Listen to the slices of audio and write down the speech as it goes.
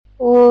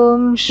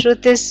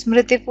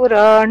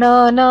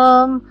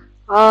Shrutismritipurāṇānaṁ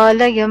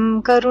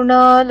Ālayam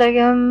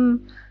Karuṇālayam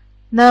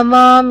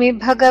Namāmi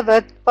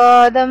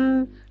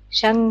Bhagavatpādam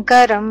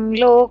Shankaram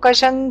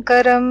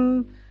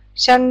Lokashankaram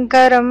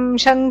Shankaram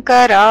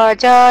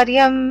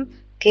Shankaracharyam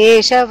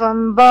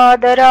Keshavam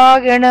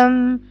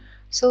Badarayanam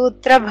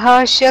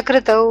Sutrabhashya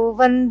Kritau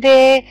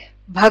Vande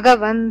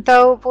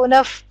Bhagavantau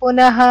Punah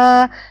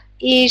Punah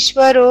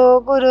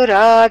Ishvaro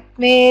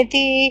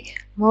Gururatmeti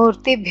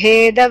Murti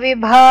Bheda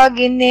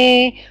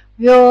Vibhagine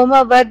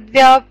Vyoma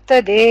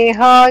Vadvyapta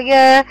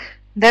Dehaya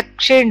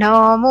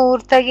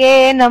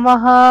Dakshinamurtaye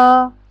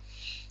Namaha.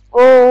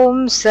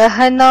 Om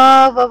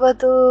Sahana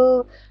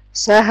Vavatu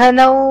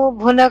Sahanau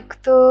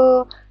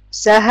Bhunaktu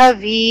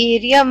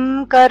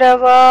Sahaviryam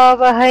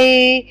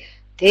Karavavahai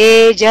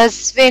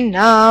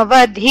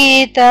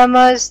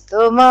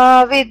Tejasvinavadhitamastu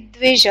ma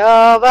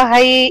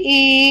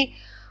vidvishavahai.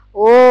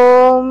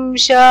 Om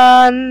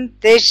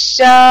Shanti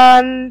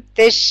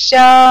Shanti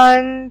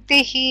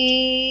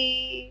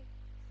Shanti.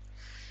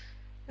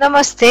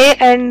 Namaste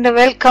and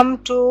welcome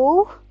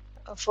to,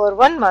 for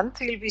 1 month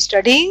we will be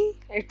studying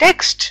a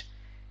text,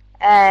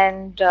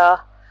 and so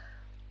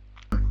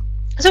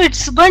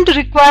it's going to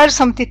require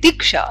some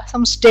titiksha,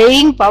 some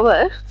staying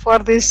power for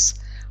this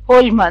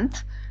whole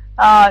month.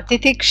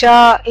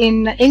 Titiksha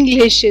in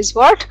English is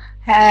what?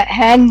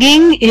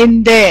 Hanging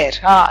in there.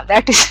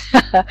 That is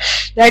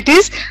that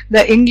is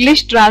the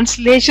English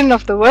translation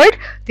of the word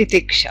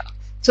titiksha.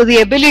 So the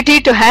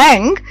ability to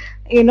hang,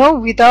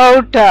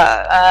 without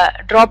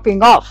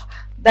dropping off,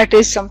 that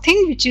is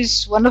something which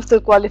is one of the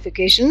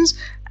qualifications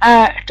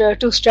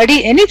to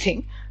study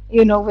anything,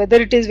 whether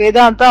it is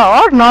Vedanta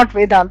or not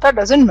Vedanta,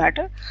 doesn't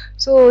matter.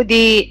 So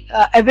the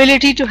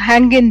ability to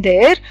hang in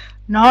there,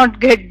 not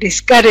get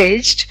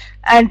discouraged,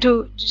 and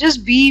to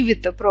just be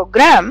with the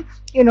program,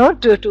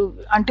 to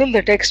until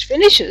the text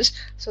finishes.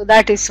 So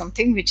that is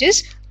something which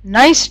is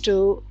nice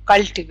to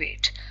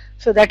cultivate.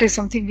 So that is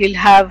something we'll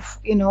have,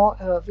 we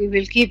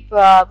will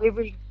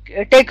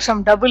take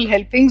some double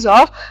helpings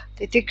of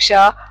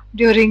titiksha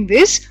during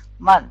this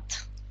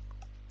month.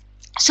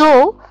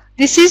 So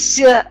this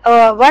is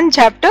one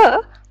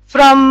chapter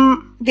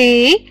from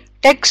the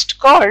text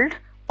called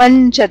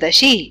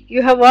Pañcadaśī.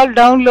 You have all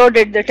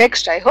downloaded the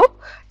text, I hope.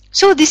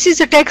 So this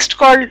is a text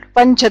called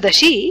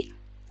Pañcadaśī.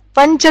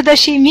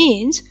 Pañcadaśī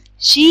means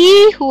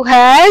she who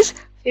has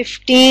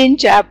 15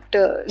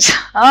 chapters.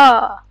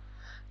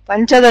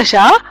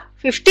 Pañcadasha,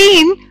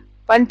 15.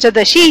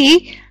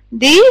 Pañcadaśī,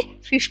 the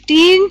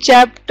 15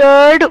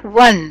 chaptered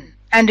one,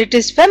 and it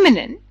is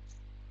feminine.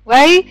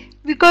 Why?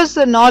 Because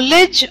the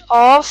knowledge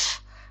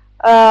of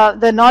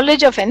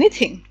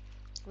anything,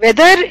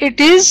 whether it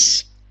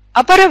is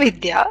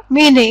aparavidya,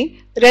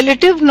 meaning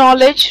relative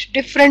knowledge,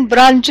 different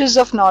branches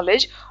of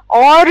knowledge,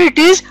 or it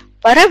is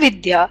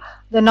paravidya,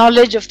 the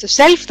knowledge of the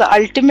self, the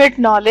ultimate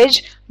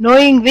knowledge,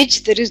 knowing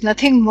which there is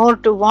nothing more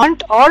to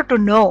want or to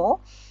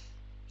know,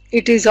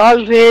 it is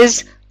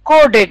always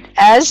coded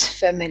as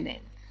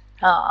feminine.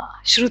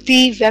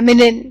 Shruti,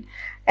 feminine,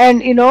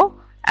 and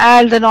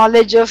and the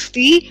knowledge of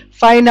the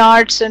fine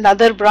arts and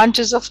other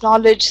branches of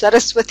knowledge,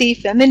 Saraswati,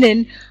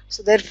 feminine.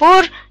 So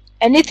therefore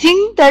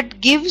anything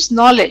that gives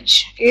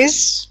knowledge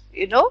is,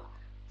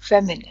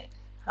 feminine.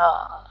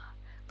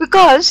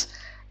 Because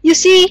you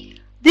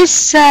see,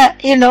 this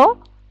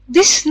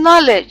this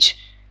knowledge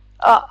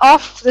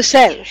of the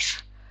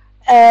self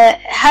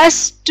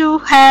has to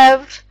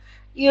have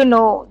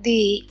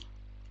the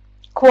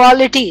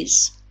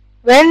qualities.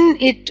 When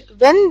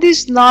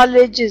this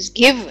knowledge is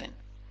given,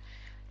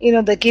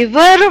 the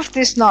giver of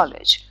this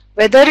knowledge,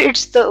 whether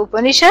it's the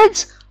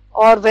Upanishads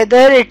or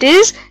whether it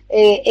is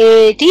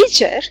a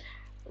teacher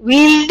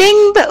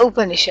wielding the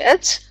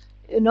Upanishads,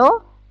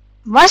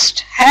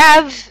 must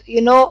have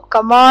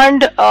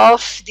command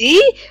of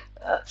the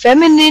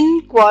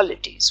feminine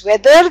qualities.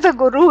 Whether the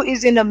guru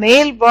is in a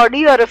male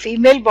body or a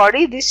female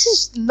body, this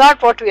is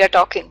not what we are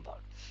talking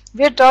about.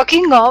 We are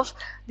talking of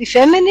the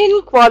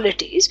feminine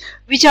qualities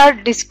which are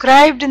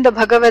described in the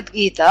Bhagavad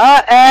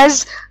Gita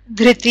as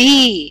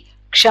dhriti,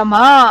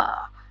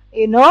 kshama,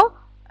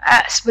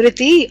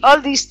 smriti, all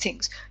these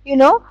things,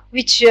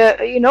 which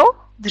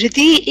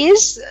dhriti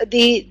is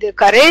the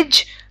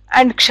courage,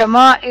 and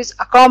kshama is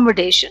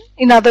accommodation,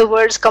 in other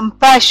words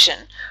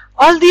compassion.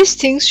 All these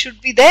things should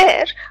be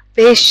there.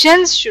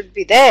 Patience should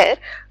be there,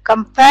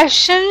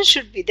 compassion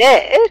should be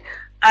there,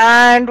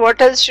 and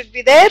what else should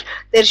be there?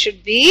 There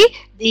should be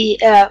the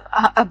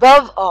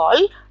above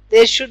all,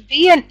 there should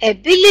be an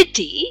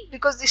ability,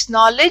 because this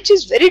knowledge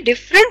is very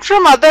different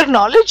from other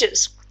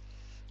knowledges.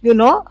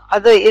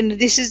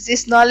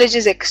 This knowledge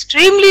is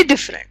extremely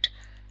different,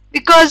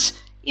 because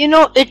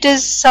it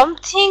is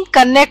something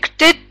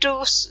connected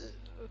to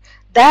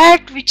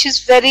that which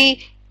is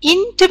very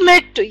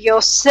intimate to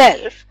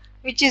yourself,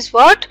 which is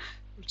what?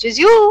 Which is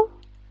you.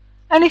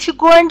 And if you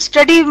go and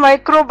study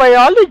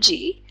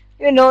microbiology,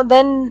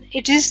 then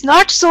it is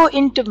not so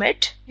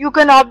intimate. You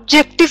can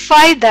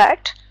objectify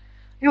that.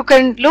 You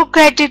can look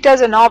at it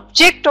as an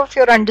object of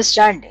your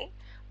understanding.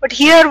 But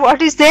here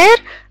what is there?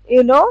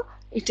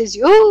 It is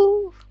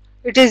you.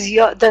 It is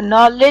the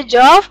knowledge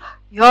of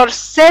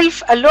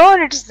yourself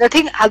alone. It is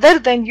nothing other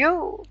than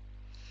you.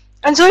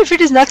 And so if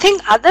it is nothing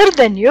other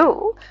than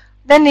you,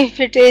 then if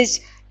it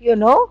is,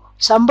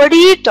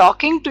 somebody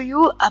talking to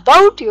you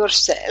about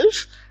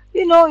yourself,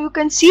 you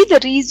can see the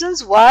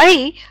reasons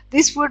why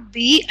this would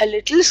be a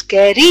little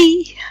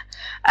scary.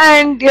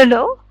 And,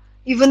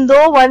 even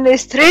though one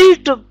is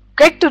thrilled to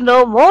get to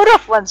know more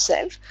of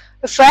oneself,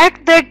 the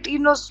fact that,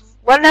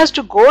 one has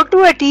to go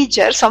to a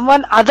teacher,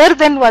 someone other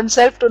than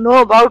oneself, to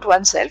know about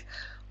oneself,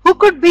 who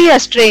could be a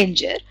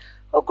stranger,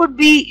 who could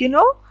be,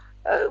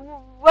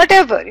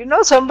 whatever,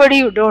 somebody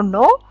you don't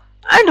know,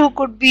 and who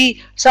could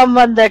be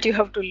someone that you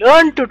have to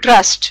learn to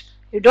trust,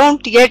 you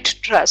don't yet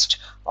trust.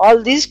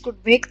 All these could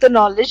make the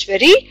knowledge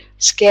very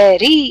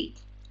scary.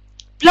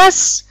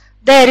 Plus,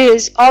 there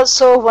is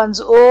also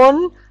one's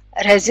own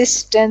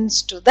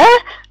resistance to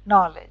the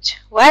knowledge.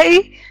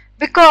 Why?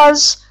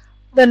 Because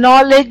the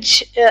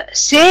knowledge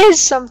says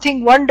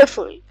something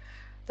wonderful.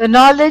 The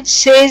knowledge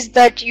says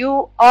that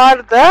you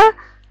are the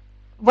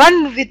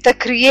one with the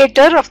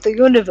creator of the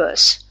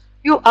universe.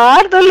 You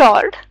are the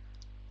Lord.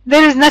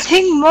 There is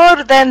nothing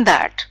more than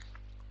that.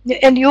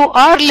 And you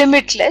are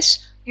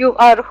limitless. You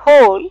are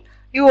whole.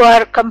 You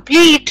are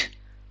complete,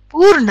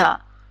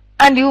 Purna.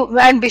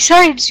 And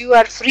besides, you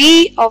are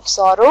free of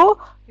sorrow.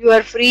 You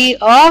are free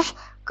of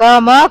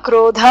kama,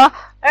 krodha,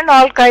 and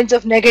all kinds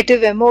of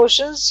negative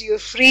emotions. You are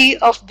free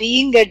of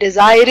being a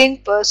desiring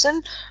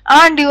person,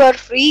 and you are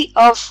free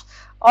of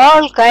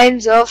all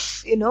kinds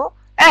of,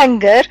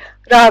 anger,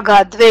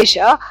 raga,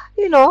 dvesha,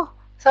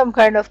 some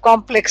kind of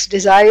complex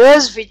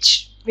desires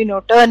which,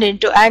 turn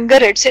into anger,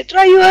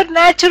 etc. You are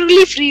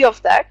naturally free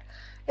of that.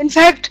 In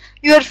fact,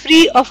 you are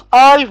free of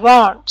all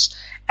wants.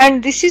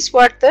 And this is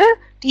what the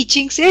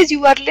teaching says.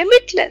 You are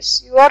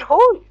limitless. You are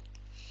whole.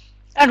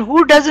 And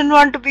who doesn't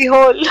want to be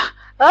whole?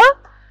 Huh?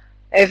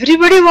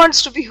 Everybody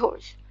wants to be whole.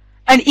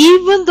 And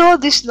even though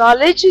this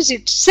knowledge is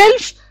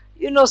itself,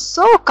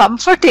 so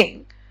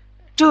comforting,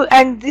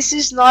 and this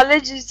is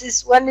knowledge,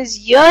 one is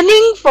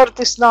yearning for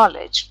this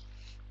knowledge,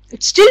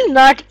 it's still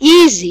not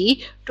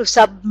easy to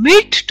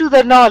submit to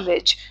the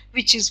knowledge,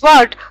 which is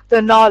what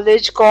the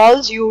knowledge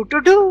calls you to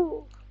do.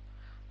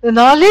 The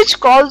knowledge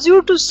calls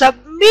you to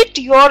submit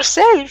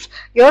yourself.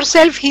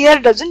 Yourself here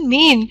doesn't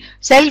mean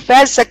self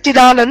as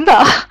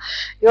Sat-Chit-Ananda.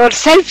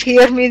 Yourself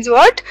here means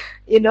what?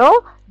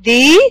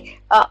 The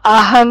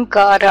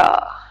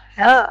ahankara.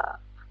 Yeah.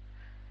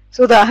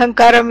 So the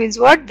ahankara means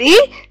what?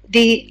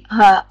 The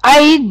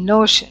I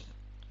notion,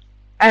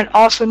 and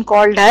often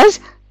called as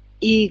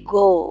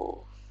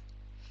ego.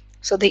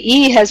 So the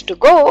E has to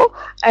go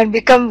and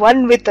become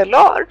one with the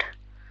Lord.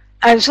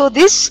 And so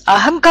this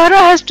ahankara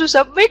has to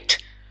submit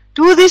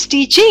to this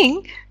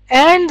teaching,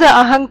 and the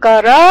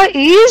ahankara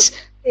is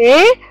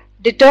a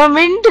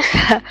determined,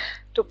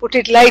 to put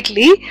it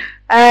lightly,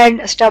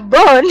 and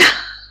stubborn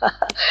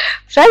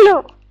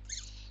fellow.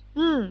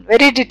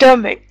 Very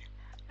determined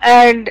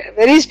and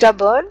very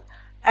stubborn,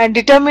 and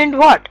determined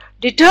what?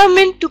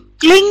 Determined to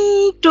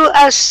cling to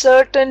a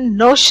certain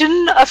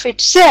notion of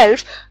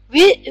itself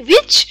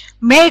which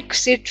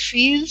makes it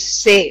feel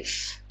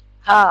safe.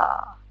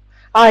 I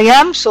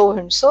am so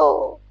and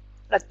so.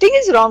 Nothing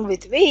is wrong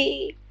with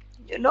me.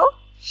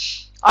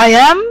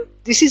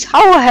 This is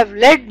how I have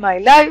led my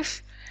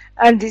life,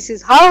 and this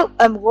is how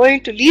I am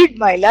going to lead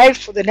my life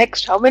for the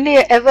next how many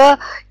ever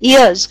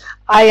years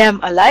I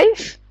am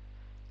alive.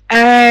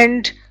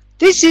 And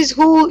this is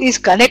who is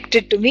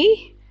connected to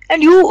me,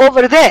 and you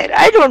over there,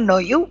 I don't know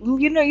you,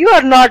 you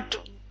are not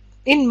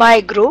in my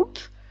group,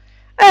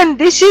 and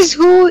this is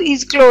who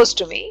is close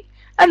to me,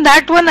 and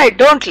that one I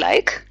don't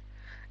like,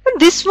 and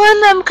this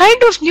one I'm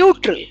kind of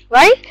neutral.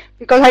 Why?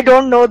 Because I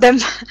don't know them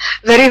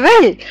very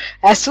well.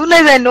 As soon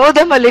as I know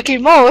them a little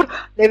more,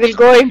 they will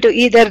go into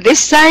either this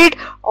side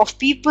of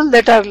people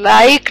that are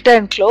liked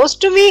and close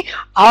to me,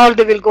 or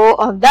they will go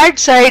on that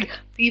side,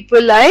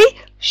 people I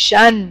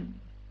shun.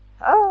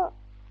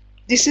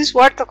 This is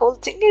what the whole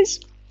thing is.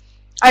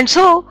 And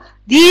so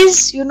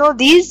these,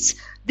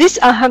 this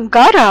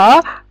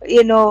ahankara,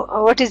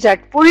 what is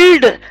that,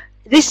 pulled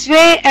this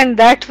way and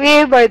that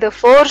way by the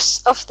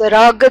force of the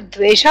raga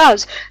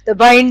dveshas, the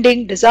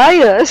binding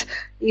desires,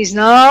 is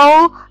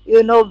now,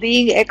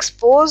 being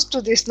exposed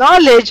to this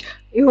knowledge.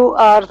 You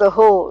are the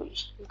whole.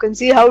 You can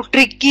see how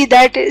tricky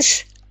that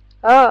is.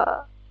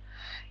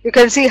 You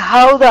can see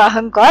how the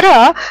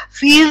ahankara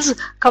feels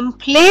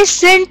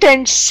complacent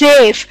and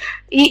safe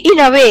in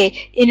a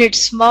way in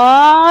its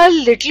small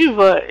little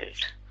world.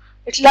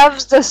 It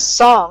loves the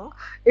song.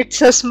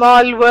 It's a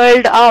small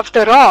world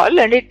after all,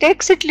 and it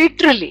takes it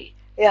literally.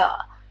 Yeah,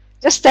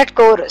 just that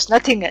chorus,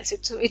 nothing else.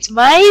 It's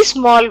my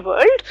small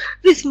world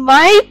with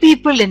my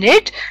people in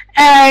it,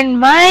 and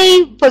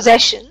my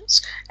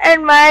possessions,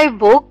 and my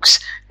books,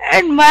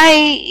 and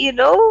my,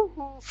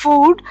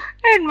 food,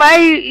 and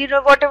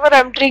my, whatever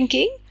I'm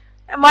drinking,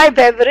 my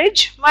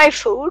beverage, my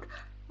food,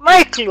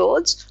 my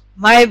clothes,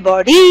 my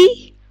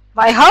body,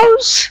 my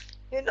house,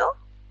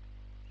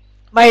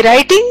 my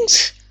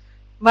writings,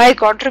 my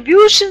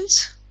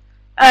contributions,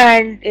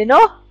 and,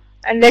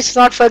 And let's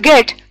not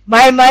forget,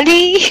 my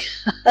money.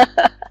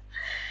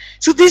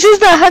 So this is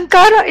the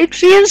ahankara. It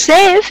feels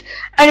safe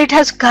and it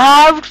has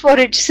carved for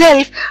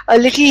itself a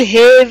little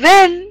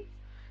haven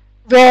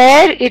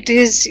where it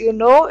is,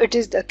 it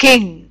is the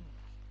king.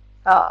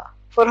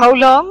 For how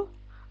long?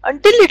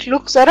 Until it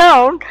looks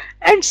around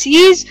and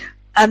sees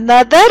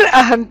another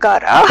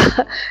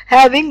ahankara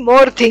having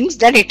more things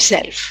than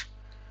itself.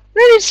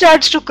 Then it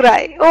starts to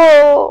cry.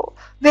 Oh,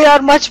 they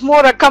are much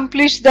more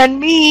accomplished than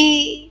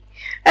me.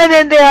 And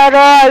then they are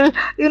all,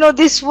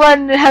 this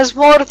one has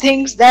more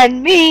things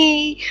than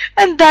me.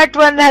 And that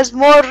one has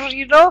more,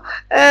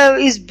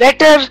 is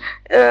better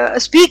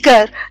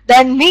speaker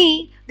than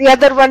me. The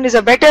other one is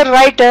a better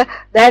writer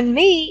than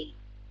me.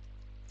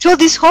 So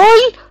this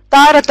whole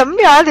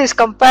taratamya, this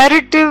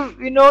comparative,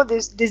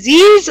 this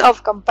disease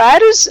of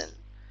comparison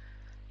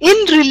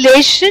in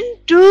relation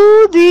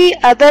to the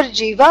other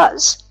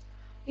jivas,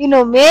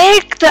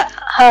 make the,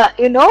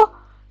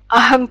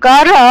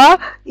 ahankara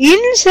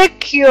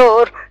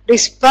insecure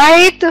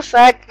despite the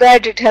fact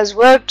that it has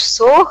worked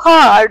so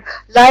hard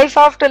life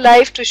after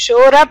life to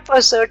shore up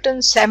a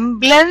certain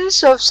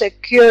semblance of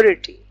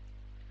security.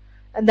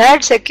 And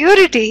that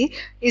security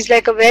is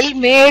like a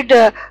well-made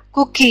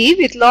cookie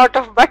with lot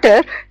of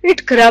butter.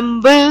 It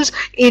crumbles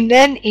in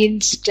an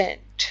instant.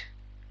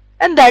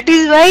 And that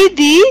is why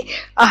the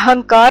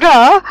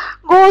ahankara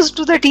goes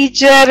to the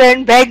teacher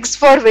and begs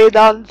for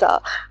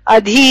Vedanta.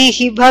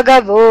 Adhihi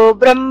bhagavo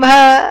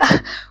brahma.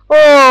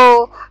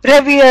 Oh,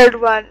 revered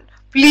one,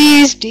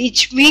 please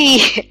teach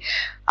me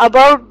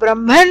about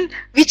Brahman,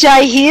 which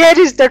I hear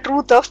is the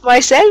truth of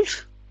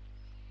myself.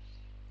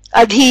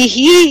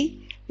 Adhihi,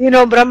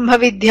 Brahma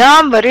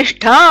Vidyam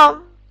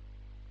Varishtham.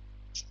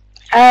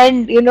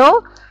 And,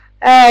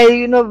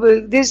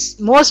 this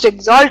most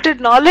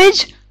exalted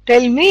knowledge,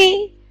 tell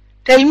me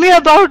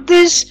about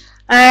this,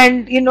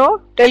 and,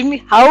 tell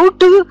me how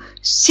to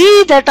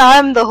see that I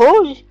am the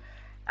whole.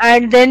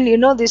 And then,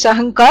 this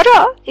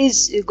ahankara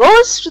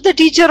goes to the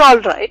teacher,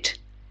 all right.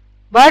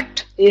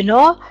 But,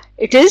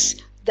 it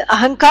is, the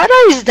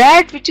ahankara is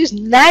that which is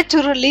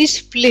naturally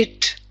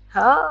split.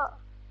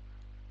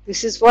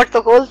 This is what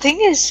the whole thing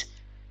is.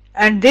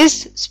 And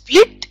this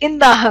split in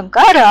the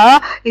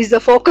ahankara is the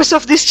focus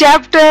of this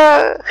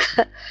chapter.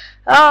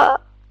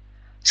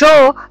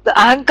 So, the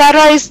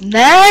ahankara is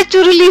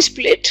naturally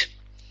split.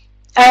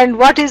 And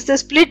what is the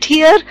split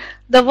here?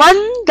 The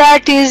one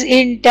that is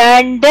in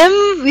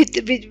tandem with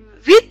the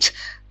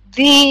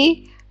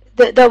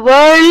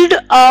world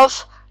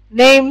of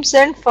names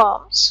and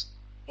forms.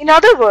 In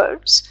other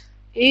words,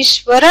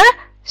 Ishvara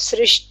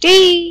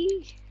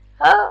Srishti.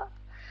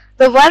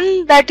 The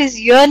one that is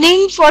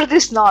yearning for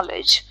this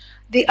knowledge.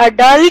 The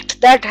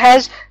adult that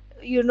has,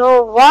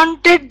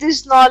 wanted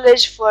this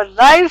knowledge for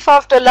life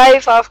after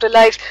life after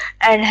life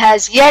and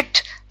has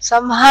yet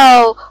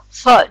somehow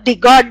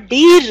got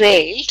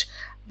derailed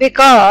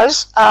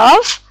because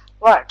of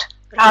what?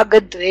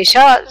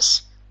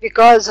 Ragadveshas.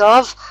 Because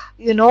of,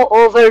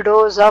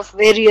 overdose of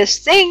various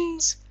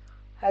things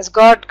has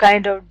got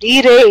kind of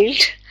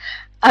derailed.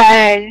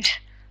 And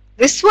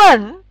this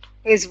one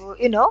is,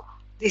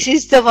 this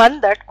is the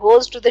one that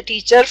goes to the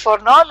teacher for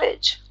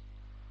knowledge.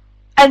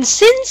 And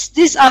since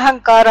this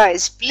ahankara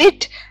is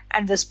split,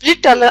 and the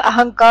split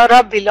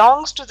ahankara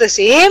belongs to the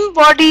same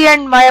body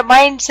and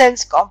mind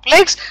sense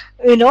complex,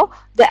 which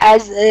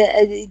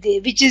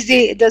is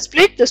the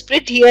split. The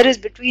split here is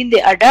between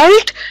the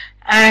adult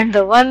and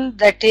the one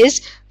that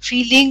is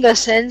feeling a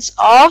sense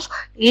of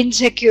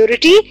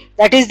insecurity.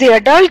 That is the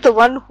adult, the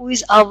one who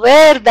is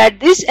aware that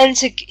this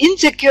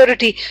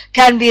insecurity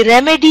can be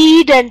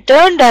remedied and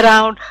turned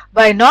around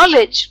by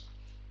knowledge.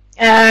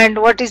 And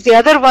what is the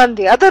other one?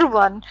 The other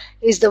one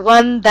is the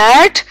one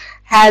that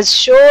has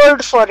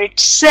shored for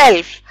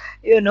itself,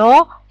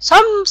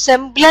 some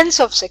semblance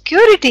of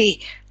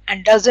security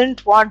and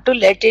doesn't want to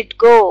let it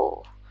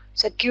go.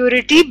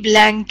 Security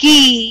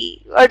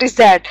blankie. What is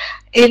that?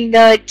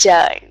 Inner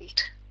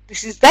child.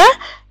 This is the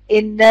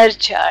inner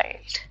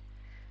child.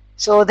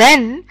 So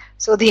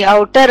the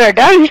outer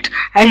adult,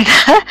 and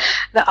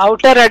the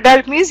outer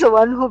adult means the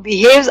one who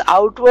behaves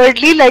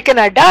outwardly like an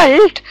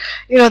adult,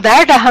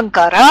 that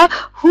ahankara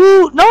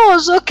who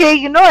knows,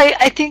 okay,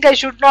 I think I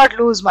should not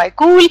lose my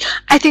cool,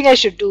 I think I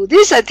should do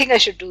this, I think I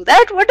should do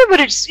that, whatever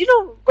it's,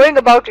 going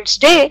about its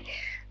day,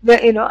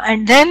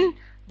 and then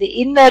the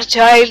inner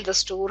child, the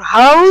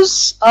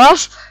storehouse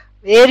of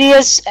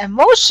various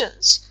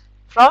emotions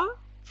from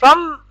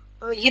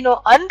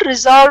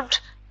unresolved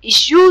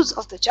issues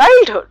of the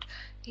childhood.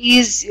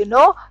 He's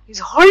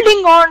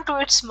holding on to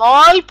its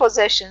small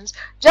possessions,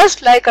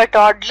 just like a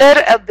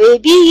toddler, a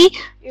baby,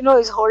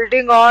 is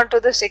holding on to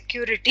the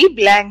security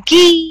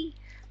blankie.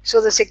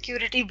 So the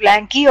security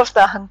blankie of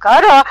the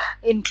ahankara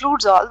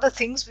includes all the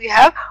things we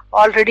have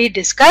already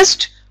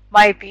discussed: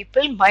 my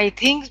people, my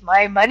things,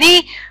 my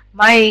money,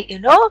 my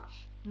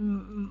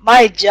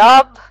my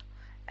job,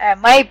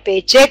 my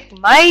paycheck,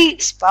 my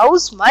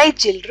spouse, my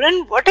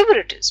children, whatever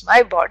it is,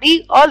 my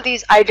body, all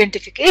these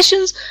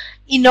identifications,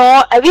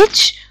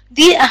 which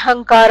the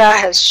ahankara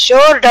has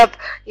shored up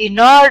in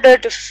order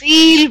to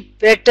feel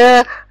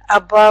better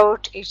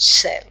about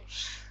itself.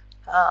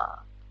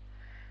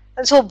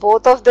 And so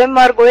both of them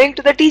are going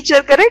to the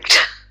teacher, correct?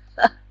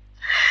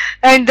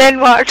 And then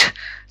what?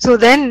 So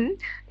then,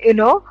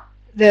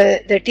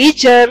 the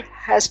teacher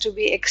has to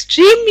be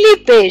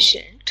extremely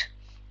patient,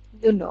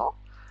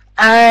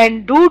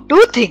 and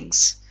do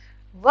things.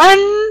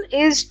 One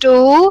is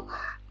to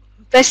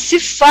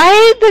pacify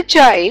the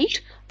child,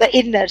 the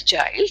inner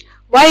child,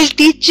 while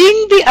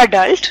teaching the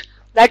adult.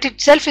 That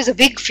itself is a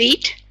big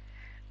feat.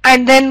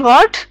 And then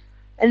what?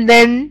 And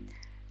then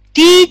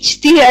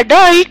teach the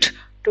adult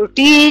to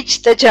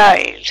teach the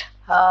child.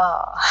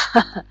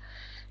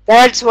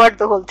 That's what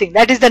the whole thing.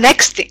 That is the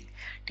next thing.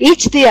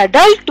 Teach the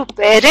adult to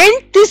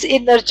parent this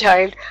inner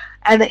child,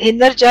 and the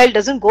inner child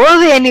doesn't go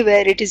away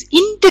anywhere. It is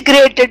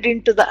integrated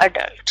into the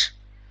adult.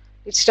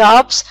 It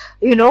stops,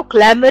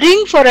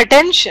 clamoring for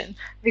attention,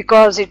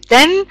 because it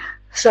then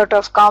sort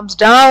of calms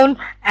down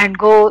and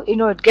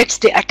it gets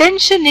the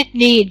attention it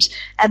needs,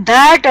 and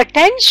that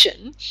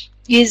attention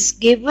is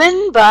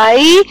given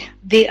by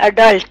the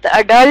adult. The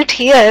adult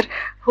here,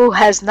 who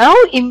has now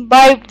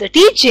imbibed the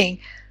teaching,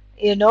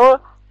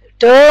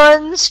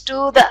 turns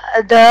to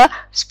the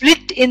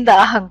split in the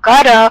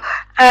ahankara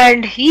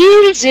and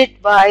heals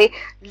it by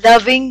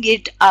loving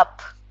it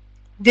up.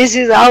 This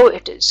is how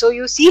it is. So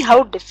you see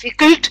how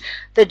difficult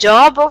the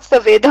job of the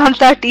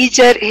Vedanta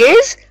teacher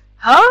is,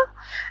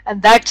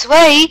 And that's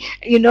why,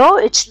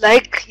 it's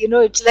like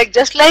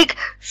just like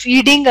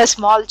feeding a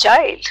small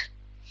child.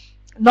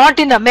 Not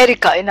in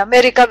America. In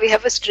America, we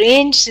have a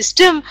strange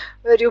system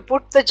where you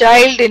put the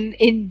child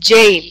in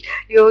jail.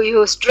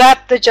 You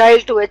strap the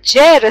child to a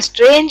chair, a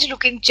strange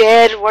looking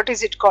chair. What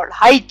is it called?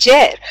 High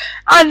chair.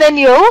 And then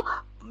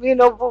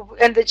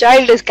and the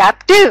child is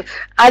captive,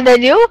 and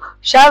then you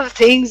shove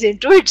things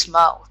into its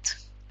mouth.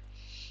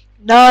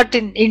 Not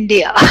in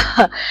India.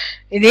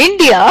 In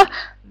India,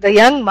 the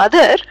young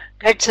mother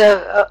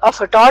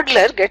of a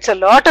toddler gets a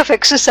lot of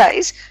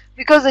exercise,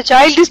 because the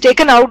child is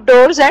taken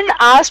outdoors and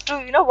asked to,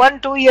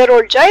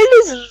 1-2-year-old child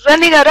is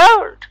running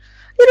around,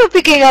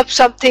 picking up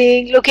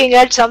something, looking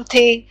at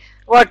something,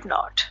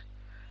 whatnot.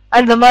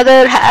 And the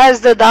mother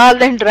has the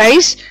dal and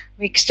rice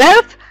mixed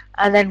up,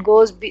 and then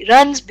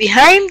runs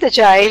behind the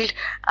child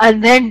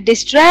and then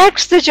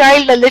distracts the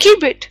child a little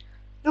bit.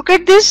 Look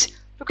at this.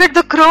 Look at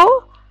the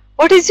crow.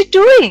 What is it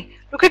doing?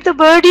 Look at the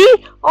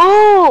birdie.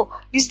 Oh,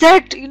 is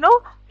that,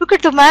 look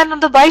at the man on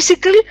the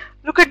bicycle.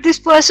 Look at this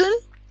person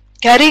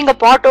carrying a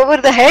pot over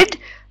the head,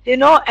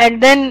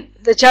 and then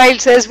the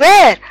child says,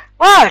 where?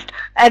 What?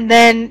 And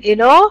then,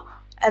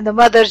 and the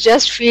mother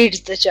just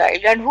feeds the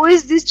child. And who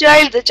is this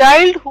child? The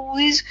child who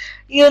is,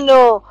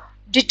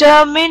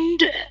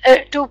 determined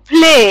to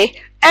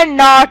play and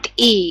not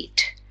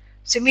eat.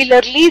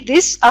 Similarly,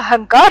 this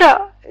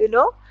ahankara,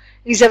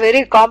 is a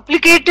very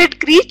complicated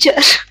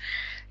creature.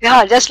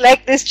 Just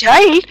like this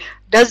child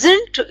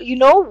doesn't,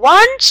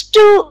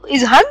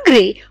 is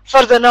hungry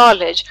for the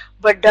knowledge,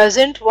 but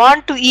doesn't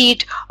want to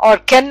eat or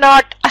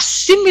cannot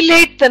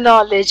assimilate the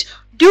knowledge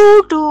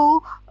due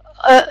to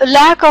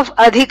lack of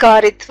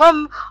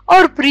adhikaritvam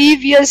or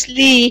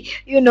previously,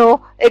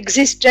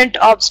 existent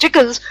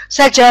obstacles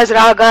such as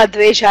raga,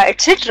 dvesha,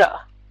 etc.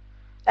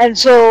 And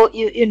so,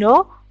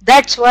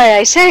 that's why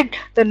I said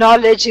the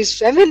knowledge is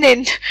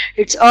feminine.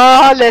 It's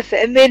all a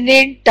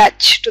feminine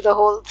touch to the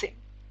whole thing.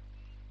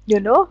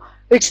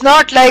 It's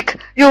not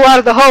like you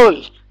are the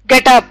whole.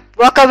 Get up,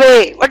 walk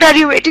away. What are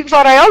you waiting for?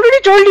 I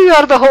already told you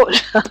are the whole.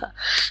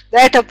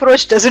 That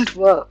approach doesn't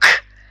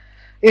work.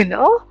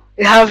 The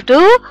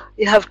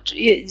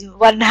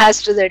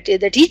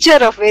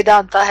teacher of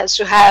Vedanta has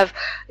to have,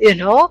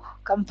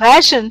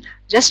 compassion,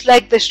 just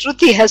like the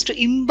Shruti has to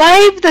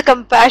imbibe the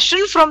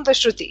compassion from the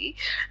Shruti,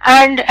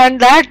 and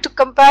that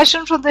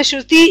compassion from the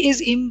Shruti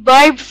is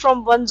imbibed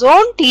from one's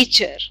own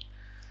teacher.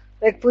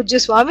 Like Pujya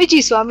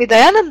Swamiji, Swami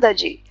Dayananda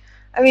ji.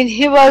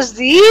 He was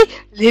the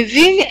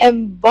living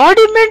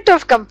embodiment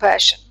of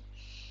compassion.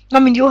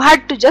 You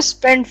had to just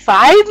spend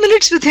 5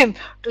 minutes with him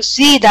to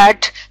see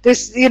that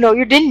this, you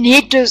didn't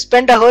need to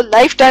spend a whole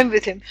lifetime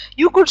with him.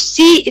 You could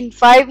see in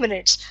 5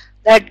 minutes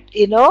that,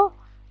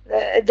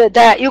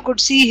 that you could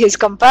see his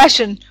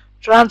compassion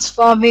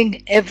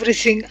transforming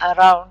everything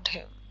around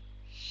him.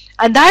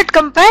 And that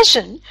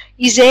compassion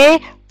is a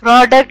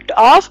product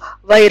of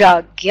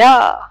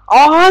Vairagya.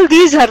 All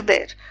these are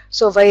there.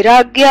 So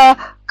Vairagya,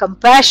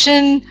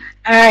 compassion,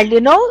 and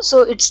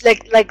so it's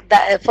like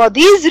that. For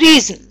these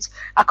reasons,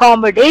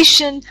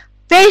 accommodation,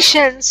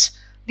 patience,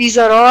 these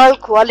are all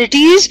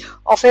qualities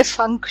of a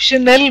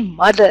functional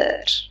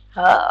mother.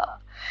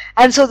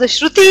 And so the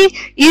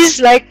Shruti is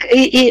like,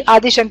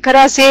 Adi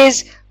Shankara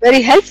says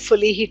very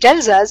helpfully, he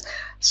tells us,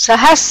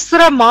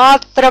 Sahasra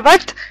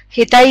Matravat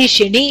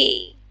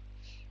Hitaishini.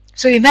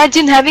 So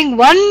imagine having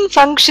one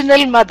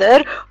functional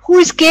mother who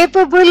is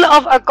capable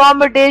of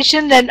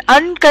accommodation and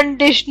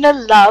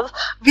unconditional love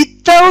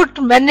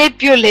without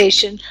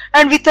manipulation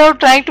and without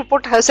trying to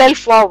put herself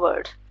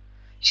forward.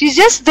 She's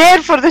just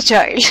there for the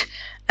child.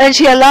 and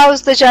she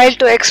allows the child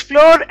to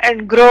explore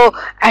and grow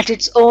at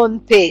its own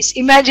pace.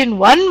 Imagine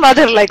one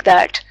mother like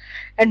that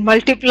and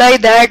multiply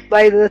that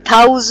by the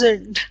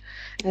 1,000,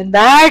 and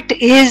that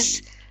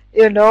is,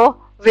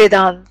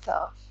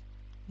 Vedanta.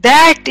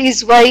 That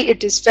is why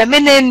it is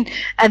feminine,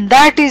 and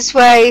that is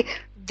why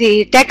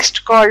the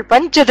text called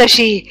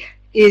Pañcadaśī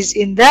is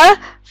in the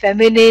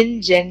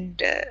feminine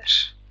gender.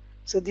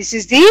 So this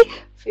is the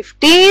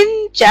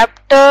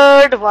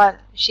 15-chaptered one.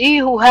 She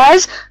who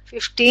has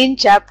 15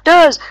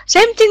 chapters.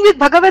 Same thing with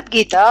Bhagavad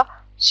Gita.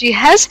 She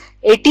has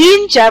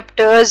 18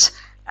 chapters,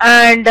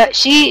 and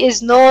she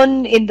is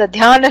known in the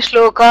Dhyana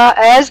Shloka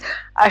as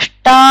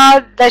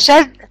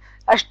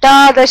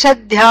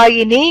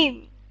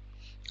Ashtadashadhyayini.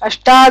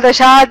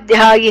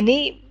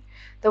 Ashtadashadhyayini.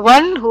 The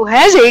one who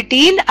has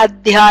 18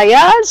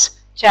 adhyayas,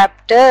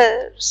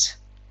 chapters.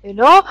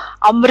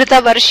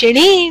 Amrita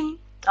Varshini.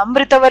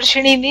 Amrita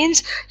Varshini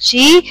means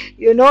she,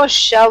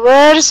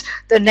 showers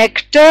the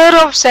nectar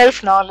of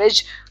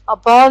self-knowledge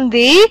upon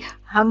the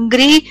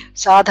hungry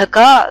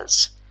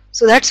sadhakas.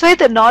 So that's why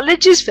the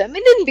knowledge is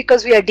feminine,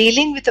 because we are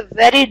dealing with a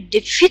very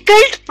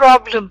difficult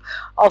problem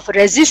of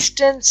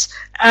resistance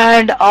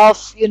and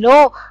of the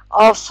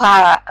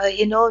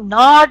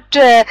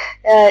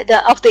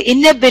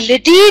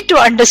inability to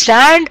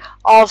understand,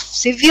 of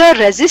severe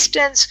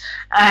resistance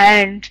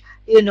and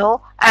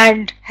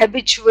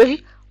habitual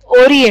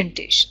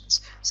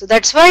orientations. So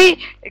that's why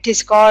it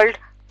is called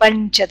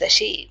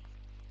Pañcadaśī.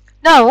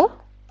 Now,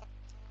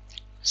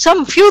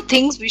 some few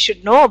things we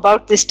should know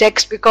about this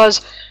text,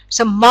 because it's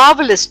a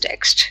marvelous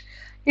text.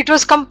 It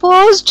was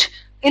composed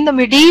in the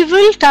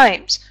medieval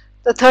times,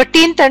 the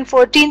 13th and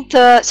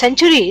 14th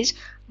centuries,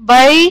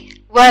 by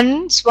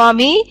one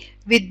Swami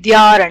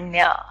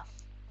Vidyaranya,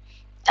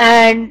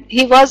 and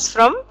he was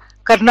from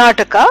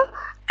Karnataka,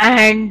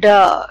 and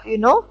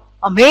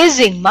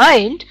amazing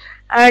mind,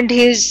 and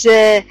his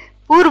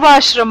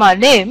Purvashrama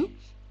name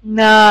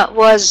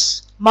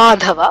was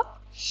Madhava.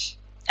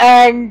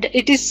 And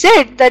it is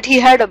said that he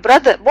had a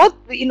brother.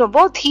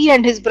 Both he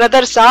and his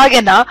brother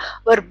Sayana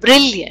were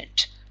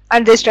brilliant,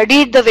 and they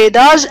studied the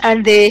Vedas,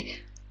 and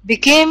they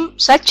became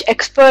such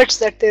experts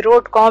that they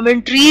wrote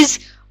commentaries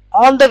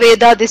on the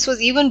Veda. This was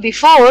even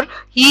before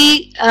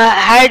he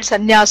had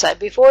sannyasa.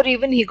 Before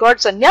even he got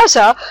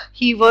sannyasa,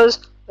 he was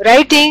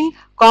writing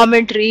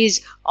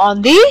commentaries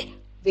on the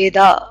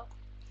Veda.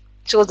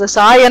 So the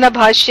Sayana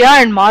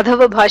Bhashya and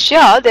Madhava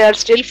Bhashya, they are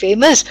still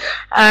famous,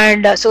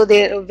 and so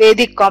they are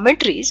Vedic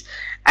commentaries.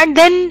 And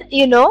then,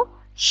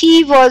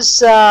 he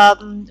was,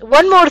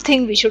 one more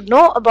thing we should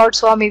know about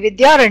Swami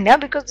Vidyaranya,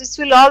 because this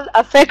will all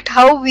affect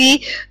how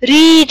we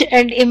read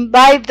and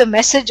imbibe the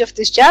message of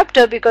this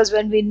chapter, because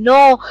when we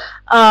know,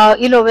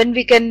 when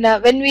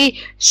we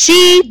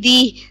see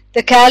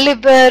the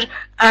caliber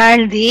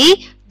and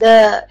the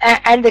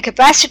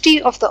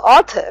capacity of the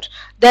author,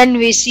 then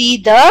we see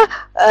the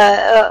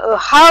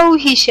how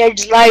he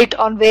sheds light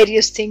on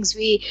various things.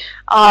 We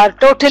are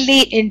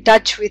totally in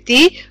touch with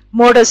the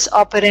modus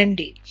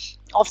operandi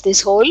of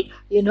this whole,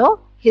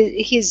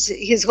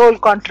 his whole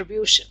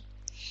contribution.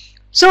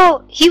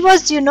 So he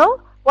was,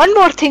 one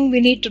more thing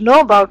we need to know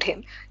about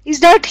him is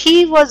that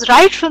he was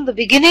right from the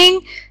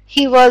beginning.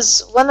 He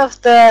was one of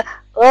the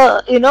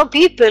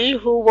people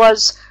who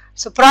was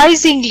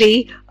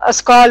surprisingly a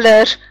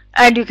scholar.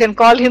 And you can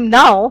call him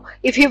now,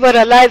 if he were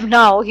alive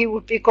now, he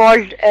would be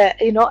called,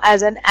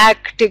 as an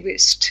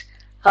activist.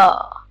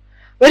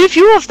 Very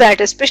few of that,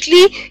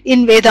 especially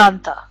in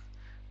Vedanta.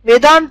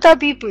 Vedanta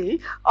people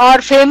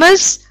are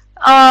famous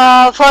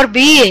for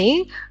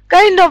being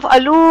kind of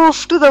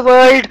aloof to the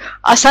world,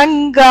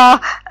 asanga,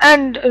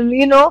 and,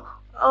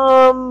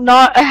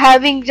 not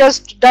having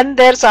just done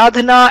their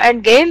sadhana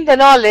and gained the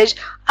knowledge.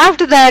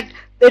 After that,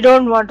 they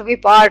don't want to be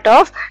part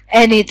of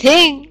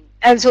anything.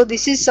 And so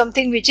this is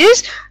something which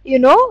is,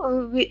 which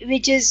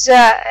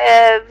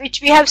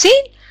we have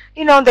seen.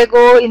 They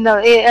go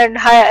and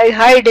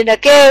hide in a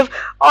cave,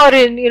 or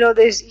they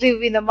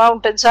live in a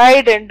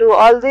mountainside and do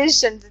all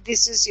this, and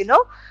this is,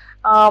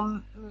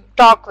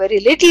 talk very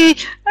little,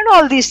 and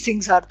all these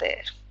things are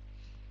there.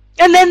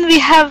 And then we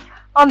have,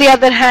 on the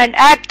other hand,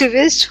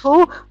 activists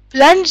who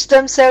plunge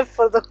themselves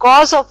for the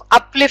cause of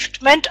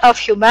upliftment of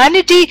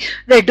humanity.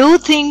 They do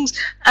things,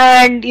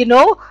 and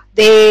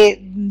they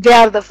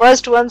are the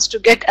first ones to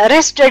get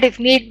arrested if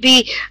need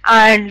be,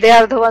 and they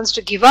are the ones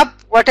to give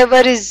up whatever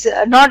is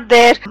not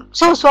there.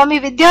 So Swami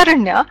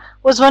Vidyaranya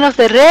was one of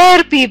the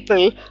rare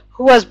people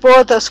who was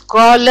both a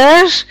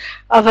scholar,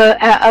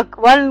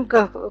 one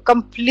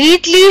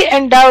completely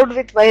endowed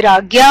with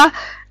vairagya,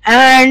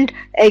 and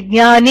a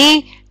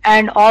jnani,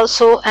 and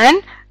also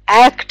an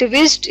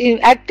activist.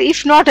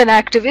 If not an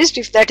activist,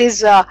 if that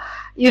is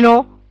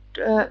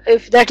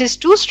if that is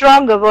too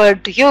strong a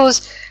word to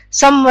use,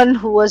 someone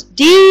who was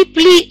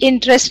deeply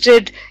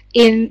interested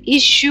in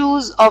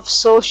issues of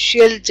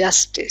social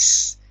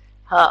justice.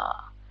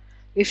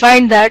 We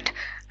find that,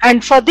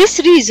 and for this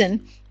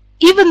reason,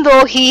 even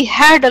though he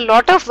had a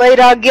lot of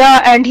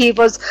vairagya and he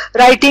was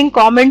writing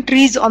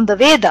commentaries on the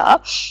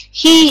Veda,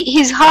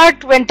 his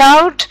heart went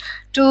out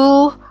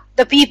to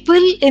the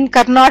people in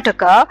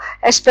Karnataka,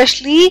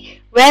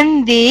 especially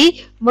when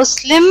the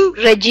Muslim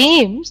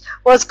regimes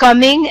was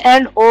coming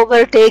and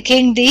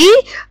overtaking the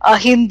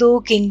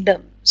Hindu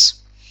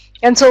kingdoms.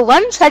 And so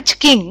one such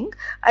king,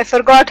 I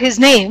forgot his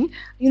name,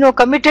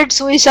 committed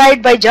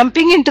suicide by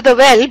jumping into the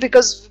well,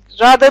 because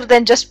rather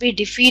than just be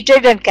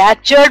defeated and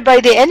captured by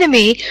the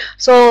enemy,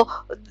 so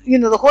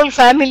the whole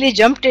family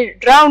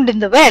drowned in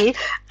the well.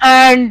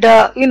 And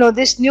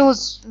this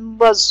news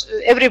was,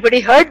 everybody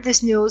heard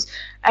this news,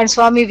 and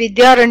Swami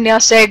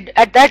Vidyaranya said,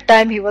 at that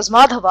time he was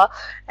Madhava,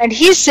 and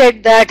he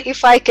said that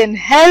if I can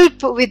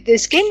help with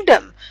this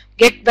kingdom,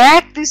 get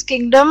back this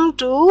kingdom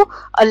to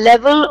a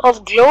level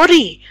of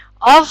glory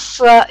of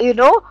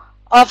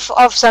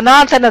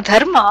Sanatana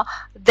Dharma,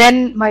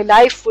 then my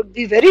life would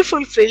be very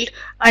fulfilled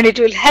and it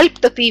will help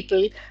the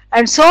people.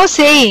 And so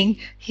saying,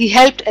 he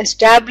helped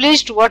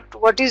establish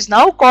what is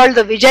now called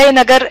the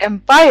Vijayanagar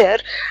Empire,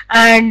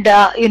 and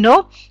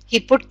he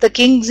put the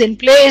kings in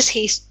place,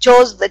 he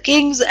chose the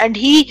kings, and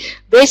he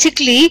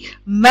basically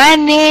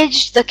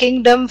managed the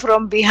kingdom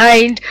from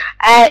behind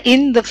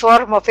in the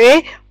form of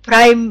a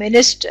prime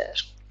minister.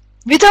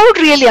 Without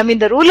really,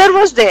 the ruler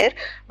was there,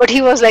 but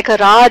he was like a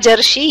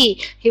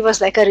Rajarshi, he was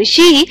like a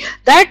Rishi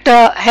that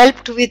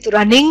helped with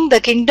running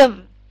the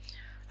kingdom.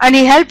 And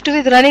he helped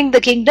with running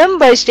the kingdom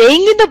by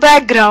staying in the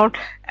background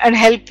and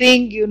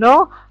helping,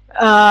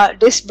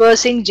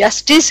 disbursing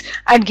justice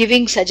and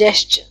giving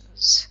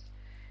suggestions.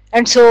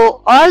 And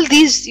so all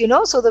these,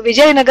 so the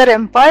Vijayanagar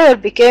Empire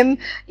became,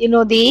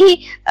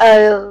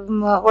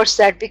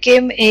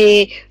 became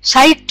a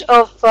site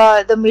of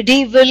the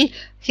medieval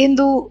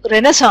Hindu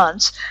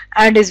Renaissance,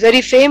 and is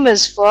very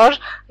famous for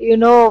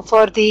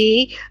for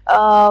the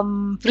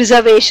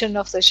preservation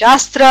of the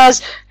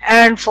Shastras,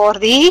 and for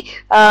the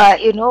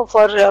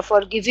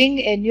for giving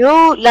a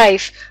new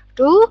life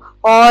to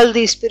all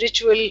the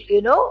spiritual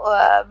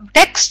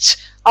texts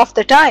of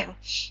the time.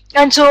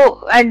 And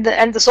so and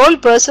the sole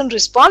person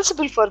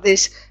responsible for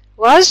this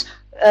was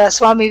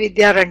Swami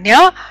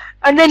Vidyaranya.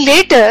 And then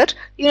later,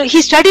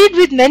 he studied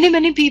with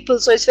many people,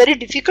 so it's very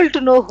difficult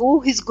to know who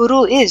his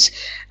guru is.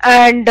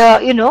 And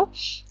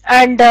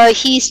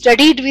he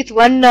studied with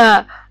one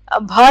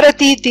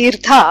Bharati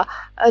Tirtha,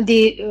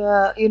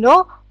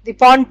 the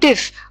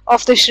pontiff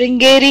of the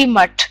Sringeri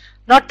Mutt,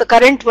 not the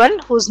current one,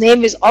 whose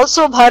name is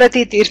also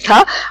Bharati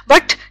Tirtha,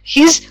 but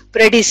his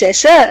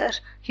predecessor.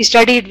 He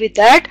studied with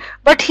that,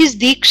 but his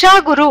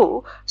Diksha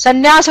Guru,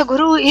 Sannyasa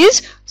Guru,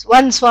 is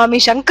one Swami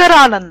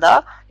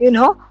Shankarananda,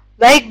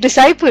 like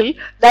disciple,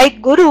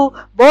 like guru.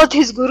 Both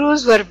his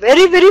gurus were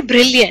very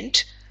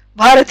brilliant.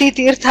 Bharati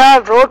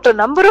Tirtha wrote a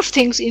number of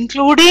things,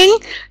 including,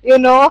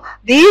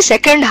 the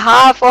second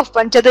half of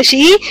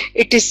Pañcadaśī,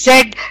 it is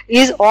said,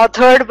 is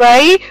authored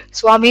by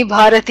Swami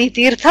Bharati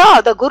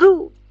Tirtha, the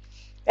guru.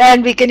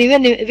 And we can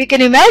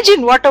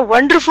imagine what a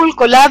wonderful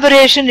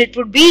collaboration it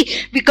would be,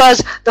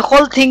 because the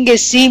whole thing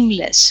is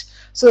seamless.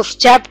 So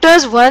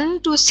chapters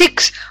 1 to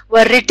 6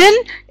 were written,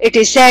 it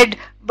is said,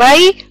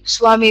 by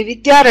Swami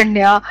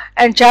Vidyaranya,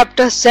 and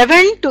chapters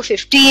 7 to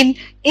 15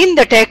 in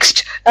the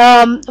text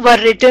were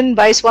written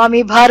by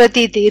Swami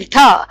Bharati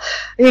Tirtha.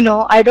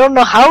 I don't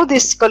know how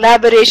this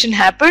collaboration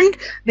happened.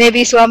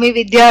 Maybe Swami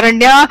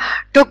Vidyaranya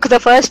took the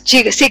first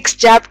 6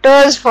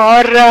 chapters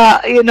for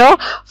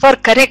for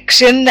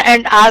correction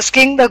and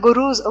asking the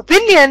Guru's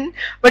opinion.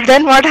 But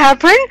then what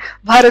happened?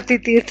 Bharati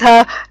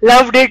Tirtha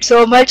loved it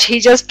so much, he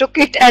just took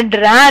it and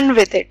ran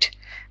with it.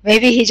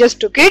 Maybe he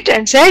just took it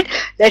and said,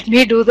 let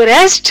me do the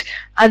rest,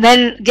 and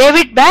then gave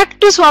it back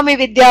to Swami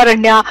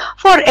Vidyaranya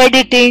for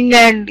editing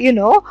and,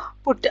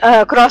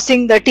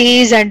 crossing the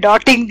T's and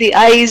dotting the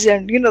I's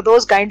and,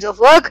 those kinds of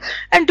work,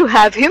 and to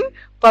have him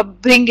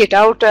bring it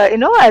out,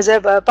 as a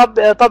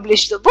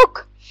publish the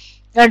book.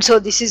 And so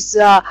this is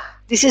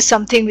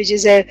something which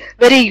is a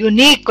very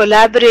unique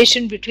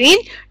collaboration between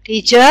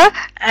teacher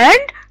and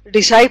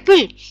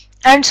disciple.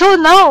 And so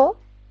now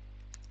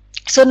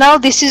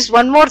this is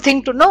one more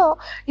thing to know,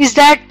 is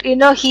that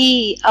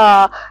he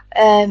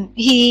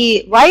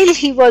while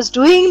he was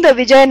doing the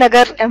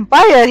Vijayanagar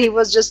Empire, he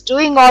was just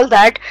doing all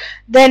that,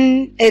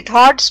 then a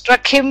thought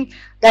struck him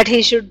that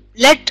he should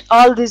let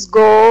all this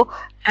go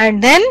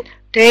and then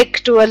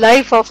take to a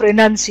life of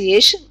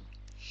renunciation.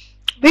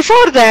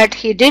 Before that,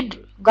 he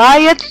did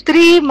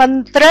Gayatri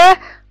mantra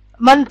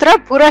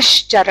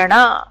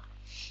Purascharana.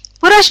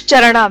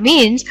 Purascharana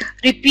means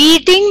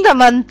repeating the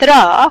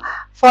mantra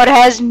for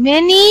as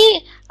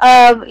many,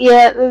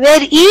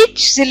 where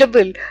each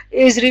syllable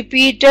is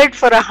repeated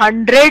for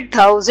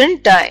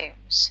 100,000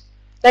 times.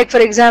 Like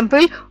for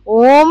example,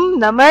 Om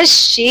Namah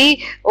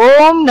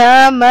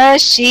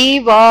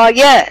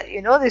Shivaya,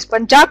 this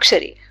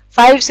Panchakshari,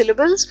 5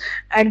 syllables,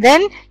 and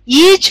then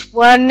each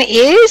one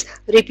is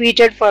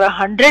repeated for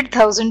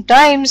 100,000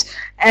 times,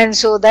 and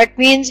so that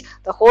means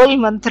the whole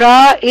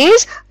mantra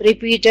is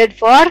repeated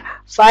for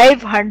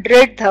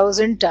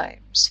 500,000 times.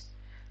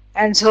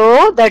 And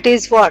so that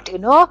is what,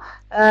 and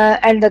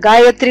the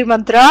Gayatri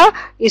mantra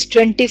is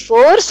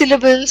 24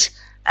 syllables,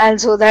 And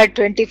so that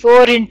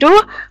 24 into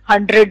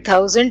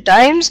 100,000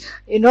 times,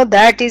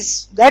 that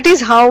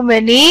is how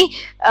many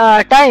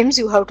times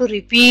you have to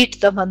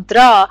repeat the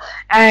mantra,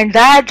 and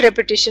that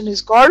repetition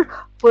is called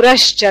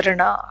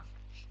Purascharana.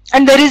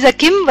 And there is a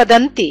Kim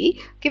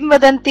Vadanti. Kim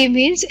Vadanti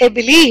means a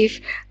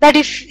belief that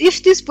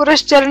if this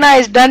Purascharana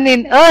is done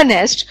in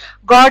earnest,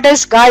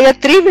 Goddess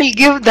Gayatri will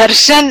give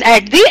darshan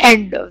at the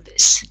end of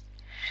this.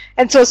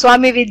 And so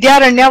Swami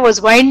Vidyaranya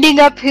was winding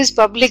up his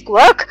public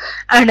work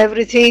and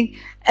everything,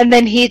 and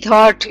then he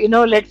thought,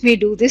 let me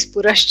do this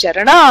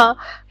Purascharana.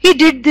 He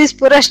did this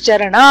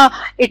Purascharana.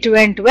 It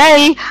went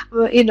well,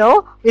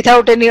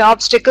 without any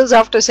obstacles.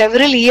 After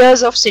several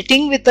years of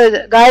sitting with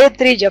the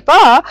Gayatri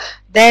Japa,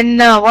 then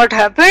what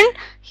happened?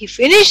 He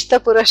finished the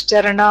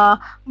Purascharana,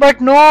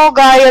 but no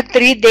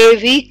Gayatri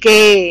Devi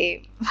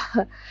came.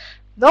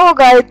 No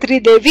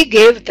Gayatri Devi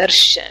gave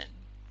darshan.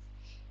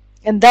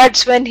 And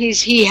that's when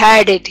he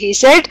had it. He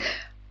said,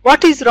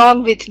 what is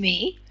wrong with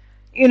me?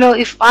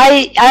 If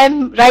I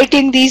am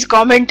writing these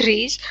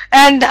commentaries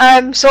and I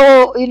am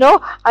so,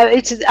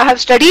 I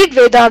have studied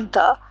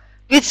Vedanta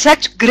with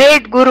such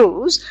great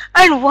gurus,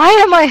 and why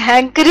am I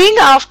hankering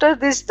after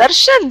this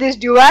darshan, this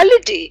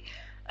duality?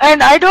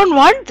 And I don't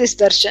want this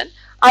darshan.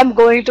 I'm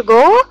going to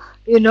go,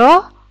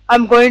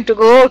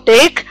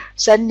 take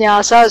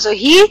sannyasa. So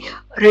he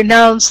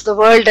renounced the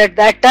world at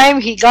that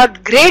time. He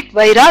got great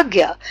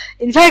vairagya.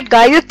 In fact,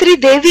 Gayatri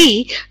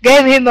Devi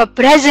gave him a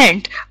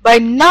present by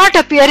not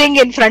appearing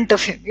in front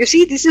of him. You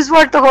see, this is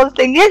what the whole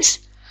thing is.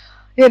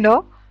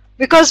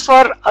 Because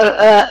for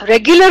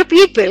regular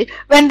people,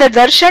 when the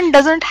darshan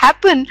doesn't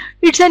happen,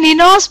 it's an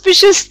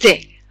inauspicious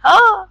thing.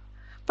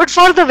 But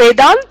for the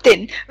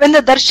Vedantin, when the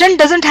darshan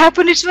doesn't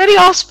happen, it's a very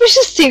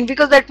auspicious thing,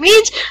 because that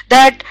means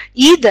that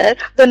either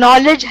the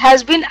knowledge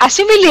has been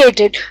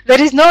assimilated.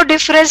 There is no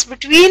difference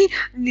between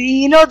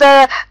the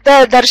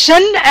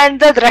darshan and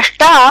the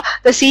drashta,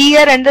 the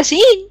seer and the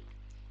seen.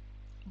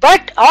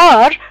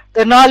 Or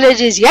the knowledge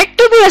is yet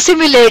to be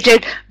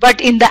assimilated, but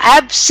in the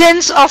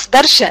absence of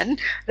darshan,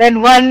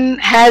 then one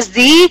has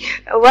the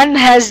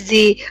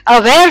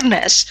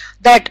awareness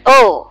that,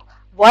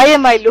 why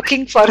am I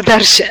looking for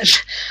darshan?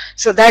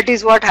 So that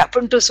is what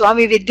happened to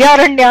Swami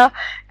Vidyaranya,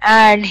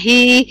 and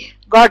he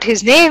got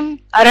his name.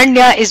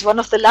 Aranya is one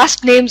of the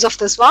last names of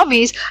the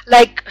Swamis,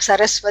 like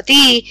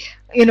Saraswati,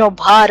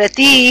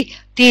 Bharati,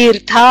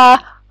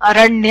 Tirtha,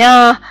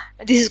 Aranya.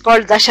 This is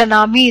called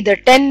Dashanami, the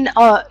 10,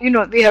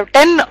 we have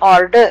 10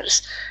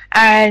 orders.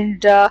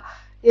 And,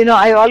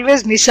 I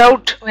always miss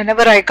out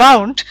whenever I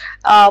count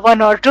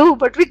one or two,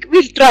 but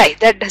we'll try.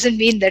 That doesn't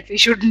mean that we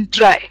shouldn't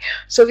try.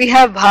 So we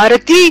have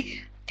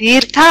Bharati,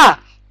 Tirtha,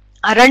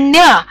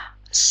 Aranya,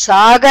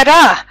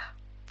 Sagara,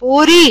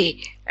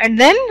 Puri, and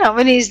then how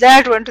many is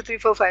that? 1, 2, 3,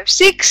 4, 5,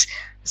 6.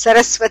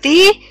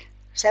 Saraswati,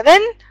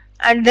 7,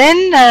 and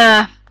then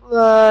there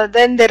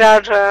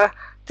are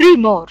 3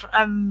 more.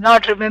 I'm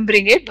not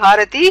remembering it.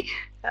 Bharati,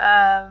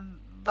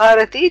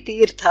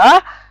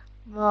 Tirtha,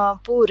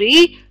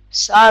 Puri,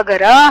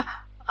 Sagara,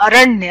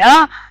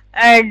 Aranya,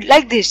 and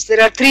like this.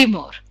 There are 3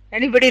 more.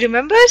 Anybody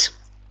remembers?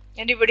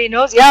 Anybody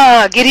knows?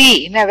 Yeah,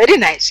 Giri. Very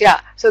nice. Yeah.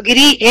 So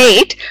Giri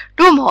 8.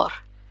 2 more.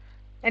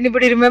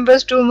 Anybody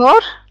remembers 2 more?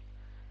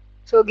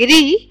 So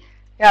Giri,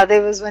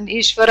 there was one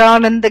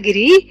Ishwarananda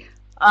Giri,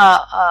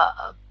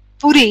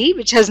 Puri,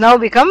 which has now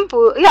become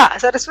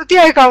Saraswati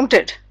I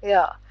counted.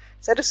 Yeah.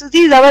 Saraswati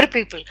is our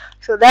people.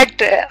 So that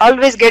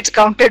always gets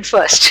counted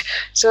first.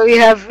 So we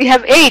have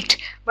 8,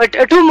 but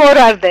 2 more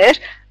are there.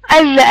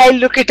 I'll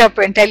look it up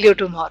and tell you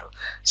tomorrow.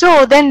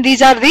 So then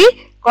these are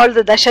called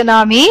the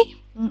Dashanami.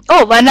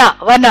 Vana.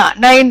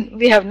 9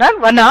 we have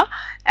none. Vana.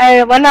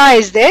 Vana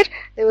is there.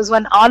 There was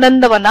one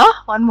Ananda Vana,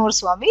 one more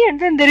Swami, and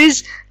then there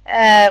is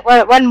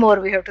one more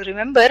we have to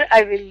remember.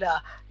 I will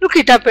look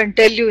it up and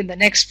tell you in the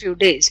next few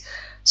days.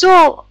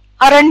 So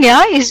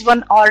Aranya is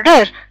one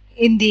order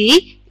in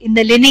the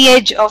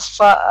lineage of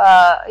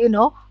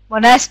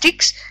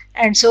monastics,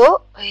 and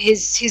so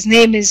his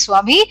name is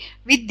Swami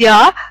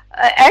Vidya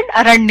and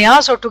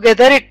Aranya. So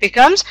together it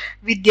becomes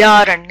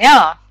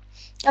Vidyaranya.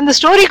 And the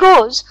story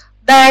goes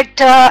that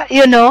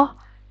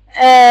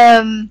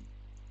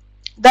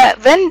that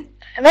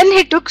when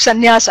he took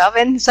sannyasa,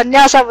 when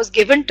sannyasa was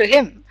given to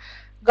him,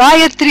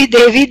 Gayatri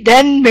Devi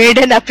then made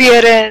an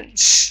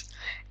appearance,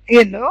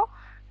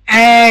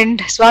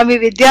 and Swami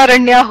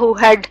Vidyaranya, who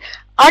had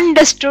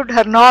understood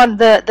her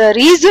the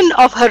reason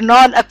of her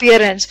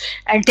non-appearance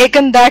and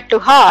taken that to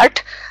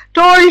heart,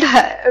 told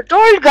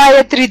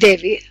Gayatri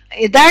Devi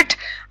that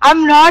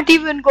I'm not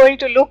even going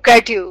to look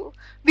at you,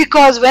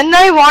 because when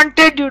I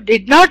wanted you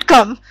did not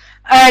come,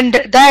 and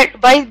that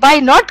by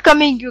not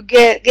coming you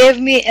gave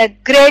me a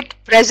great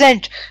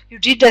present. You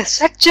did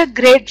such a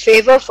great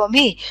favor for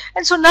me,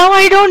 and so now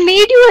I don't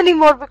need you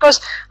anymore, because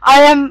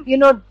I am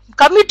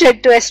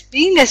committed to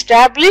being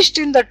established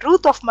in the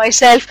truth of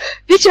myself,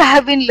 which I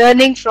have been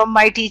learning from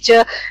my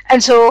teacher,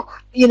 and so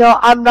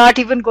I'm not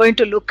even going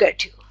to look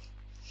at you.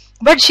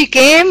 But she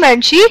came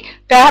and she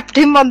tapped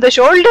him on the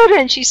shoulder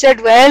and she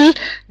said, well,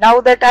 now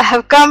that I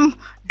have come,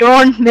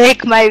 don't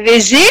make my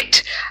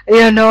visit,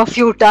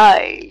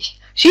 futile.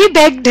 She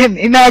begged him,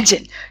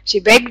 imagine. She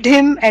begged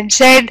him and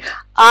said,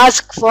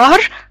 ask for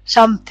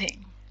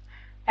something.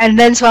 And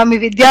then Swami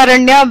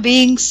Vidyaranya,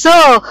 being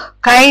so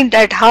kind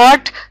at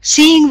heart,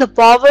 seeing the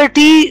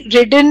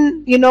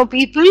poverty-ridden,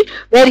 people,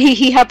 where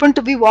he happened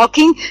to be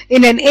walking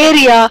in an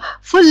area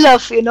full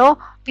of,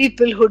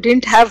 people who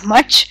didn't have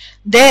much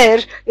there,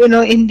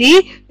 in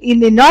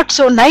the not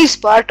so nice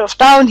part of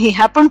town. He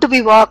happened to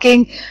be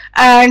walking,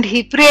 and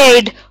he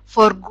prayed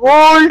for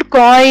gold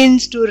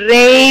coins to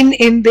rain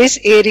in this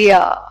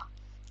area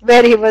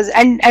where he was,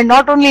 and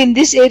not only in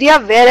this area,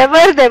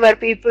 wherever there were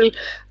people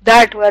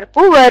that were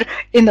poor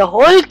in the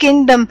whole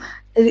kingdom,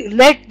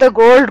 let the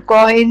gold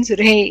coins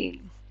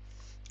rain.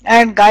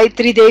 And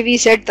Gayatri Devi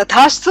said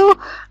Tathastu,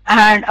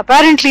 and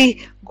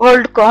apparently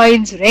gold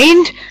coins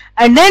rained.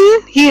 And then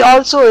he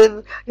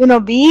also,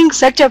 being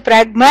such a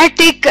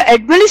pragmatic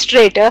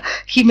administrator,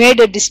 he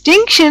made a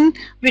distinction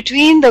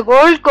between the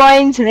gold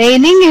coins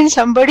raining in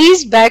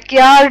somebody's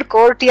backyard,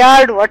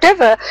 courtyard,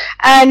 whatever,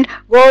 and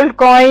gold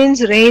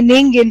coins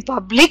raining in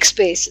public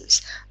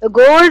spaces. The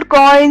gold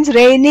coins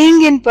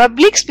raining in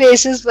public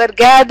spaces were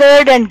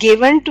gathered and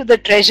given to the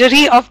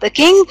treasury of the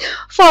king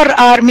for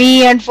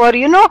army and for,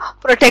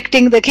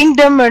 protecting the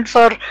kingdom and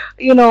for,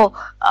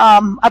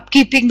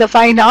 upkeeping the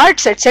fine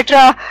arts,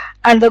 etc.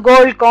 And the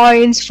gold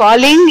coins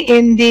falling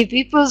in the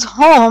people's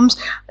homes,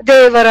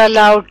 they were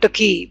allowed to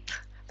keep.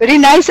 Very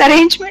nice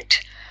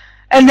arrangement.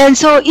 And then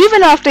so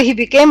even after he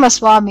became a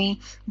Swami,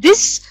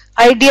 this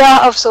idea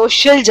of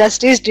social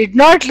justice did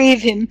not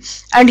leave him,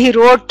 and he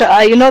wrote, the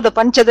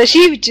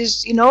Pañcadaśī,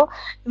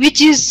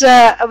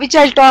 which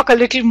I'll talk a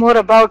little more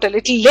about a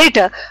little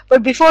later.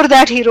 But before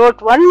that, he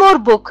wrote one more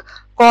book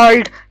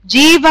called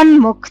Jivan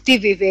Mukti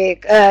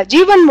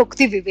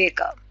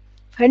Viveka.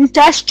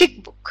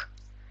 Fantastic book.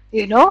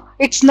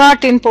 It's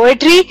not in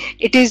poetry,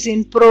 it is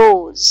in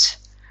prose.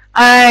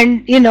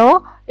 And,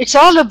 it's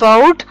all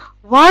about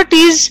what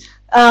is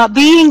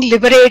being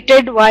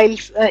liberated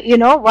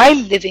while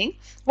living.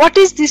 What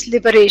is this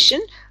liberation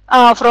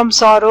from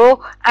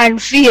sorrow and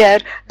fear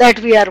that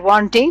we are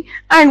wanting?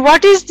 And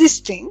what is this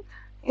thing?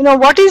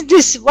 What is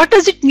this? What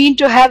does it mean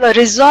to have a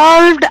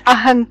resolved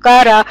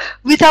ahankara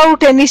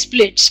without any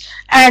splits?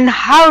 And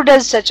how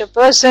does such a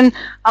person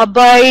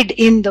abide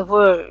in the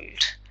world?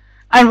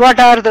 And what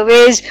are the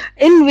ways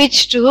in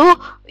which to,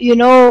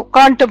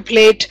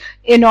 contemplate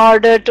in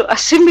order to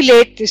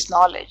assimilate this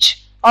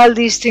knowledge? All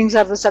these things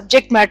are the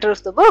subject matter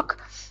of the book.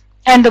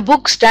 And the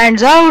book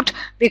stands out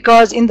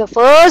because in the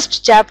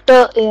first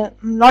chapter,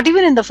 not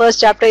even in the first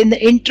chapter, in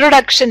the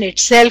introduction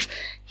itself,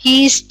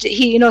 he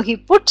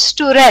puts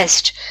to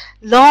rest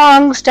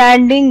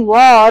long-standing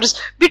wars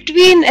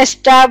between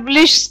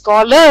established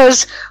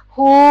scholars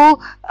who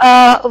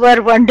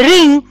were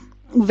wondering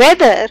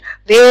whether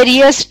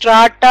various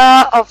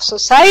strata of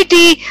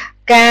society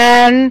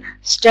can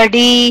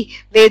study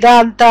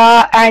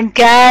Vedanta and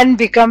can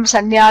become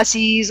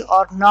sannyasis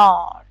or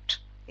not.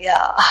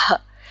 Yeah.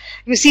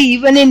 You see,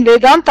 even in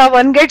Vedanta,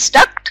 one gets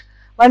stuck.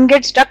 One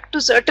gets stuck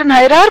to certain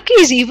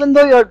hierarchies, even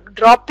though you're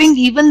dropping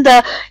even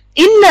the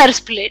inner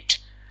split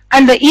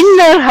and the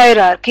inner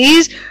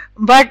hierarchies,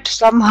 but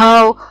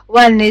somehow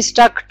one is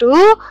stuck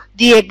to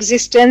the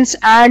existence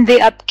and the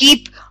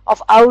upkeep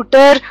of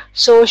outer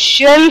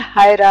social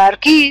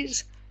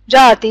hierarchies,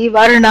 jati,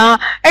 varna,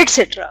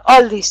 etc.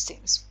 All these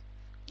things.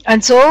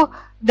 And so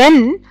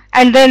then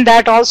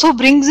that also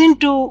brings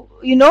into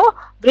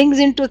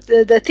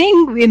the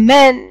thing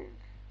women.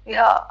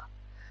 Yeah.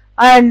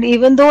 And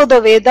even though the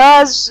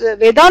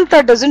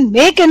Vedanta doesn't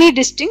make any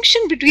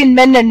distinction between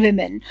men and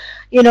women,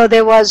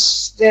 there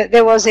was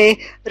a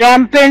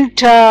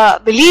rampant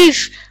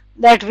belief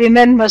that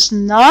women must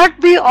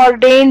not be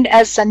ordained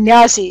as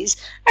sannyasis,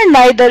 and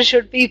neither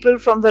should people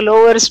from the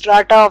lower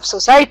strata of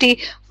society,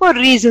 for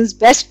reasons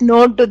best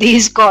known to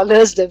these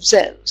scholars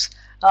themselves.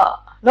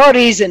 No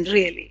reason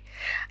really.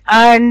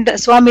 And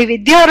Swami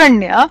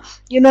Vidyaranya,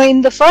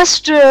 in the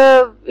first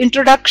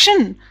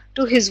introduction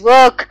to his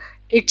work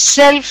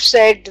itself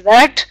said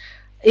that,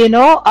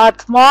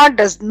 Atma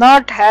does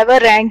not have a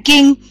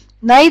ranking,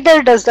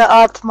 neither does the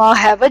Atma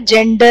have a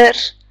gender.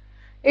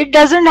 It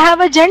doesn't have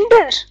a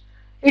gender.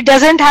 It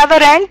doesn't have a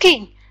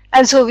ranking.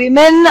 And so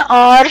women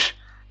are,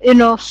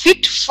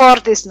 fit for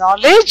this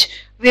knowledge.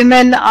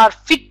 Women are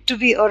fit to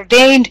be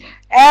ordained,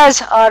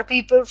 as are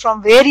people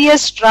from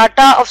various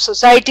strata of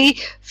society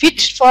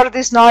fit for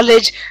this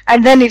knowledge.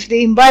 And then if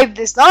they imbibe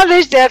this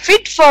knowledge, they are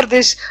fit for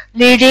this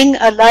leading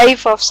a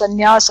life of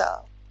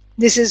sannyasa.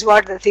 This is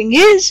what the thing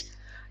is.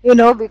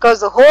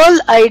 Because the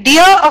whole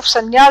idea of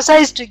sannyasa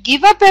is to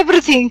give up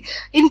everything,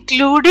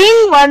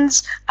 including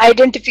one's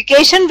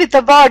identification with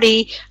the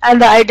body, and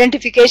the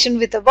identification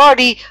with the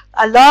body,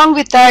 along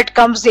with that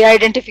comes the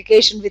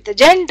identification with the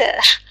gender.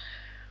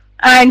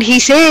 And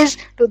he says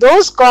to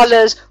those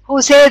scholars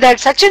who say that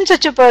such and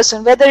such a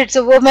person, whether it's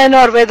a woman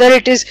or whether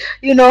it is,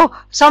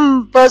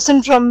 some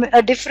person from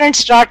a different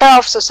strata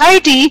of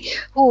society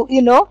who,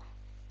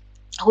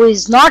 who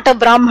is not a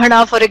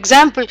Brahmana, for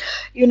example,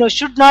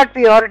 should not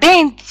be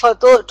ordained.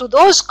 To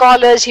those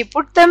scholars, he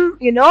put them,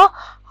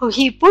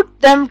 he put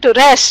them to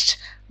rest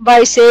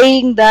by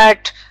saying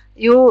that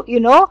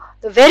the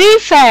very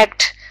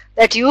fact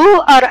that you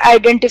are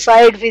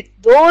identified with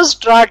those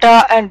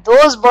strata and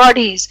those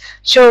bodies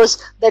shows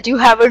that you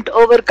haven't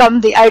overcome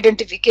the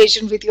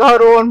identification with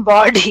your own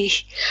body.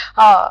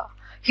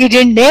 He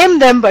didn't name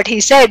them, but he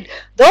said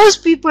those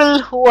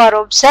people who are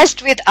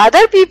obsessed with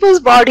other people's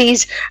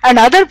bodies and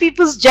other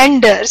people's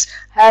genders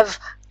have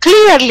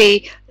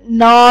clearly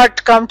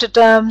not come to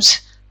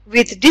terms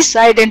with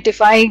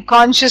disidentifying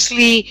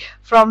consciously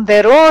from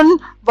their own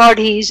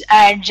bodies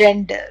and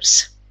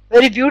genders.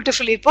 Very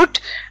beautifully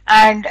put.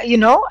 And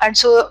and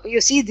so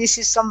you see, this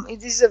is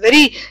a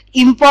very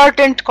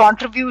important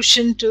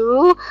contribution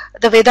to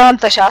the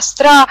Vedanta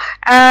Shastra,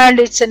 and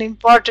it's an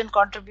important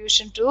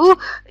contribution to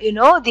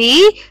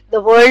the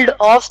world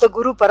of the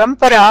Guru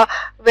Parampara,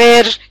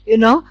 where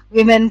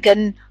women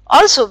can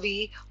also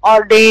be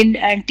ordained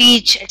and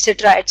teach,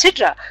 etc.,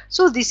 etc.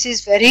 So this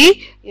is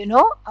very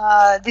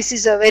this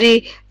is a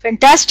very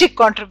fantastic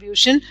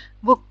contribution.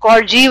 Book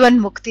called Jivan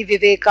Mukti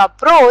Viveka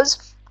Prose.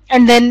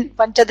 And then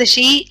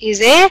Pañcadaśī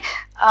is a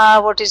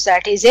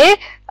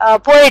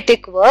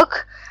poetic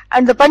work,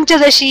 and the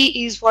Pañcadaśī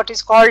is what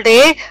is called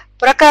a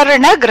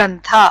Prakarana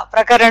Grantha.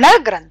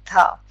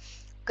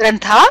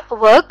 Grantha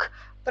work.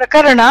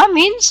 Prakarana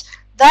means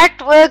that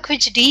work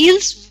which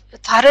deals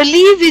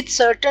thoroughly with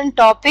certain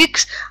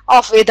topics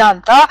of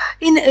Vedanta,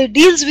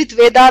 deals with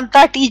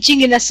Vedanta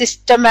teaching in a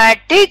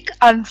systematic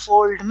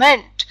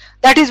unfoldment.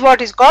 That is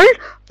what is called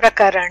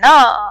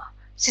Prakarana.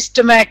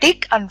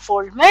 Systematic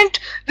unfoldment,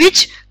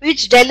 which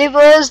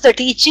delivers the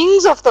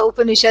teachings of the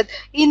Upanishad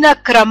in a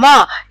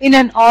krama, in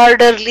an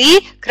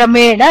orderly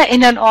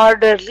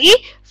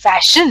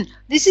fashion.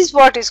 This is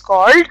what is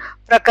called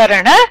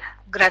Prakarana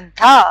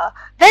Grantha.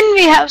 Then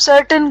we have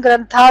certain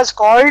granthas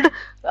called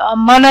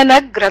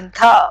Manana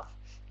Grantha,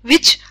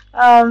 which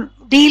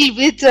deal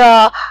with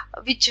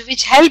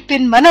which help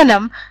in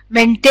mananam,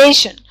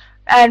 meditation,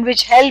 and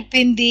which help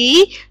in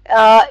the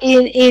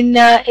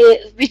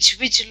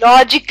which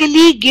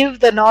logically give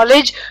the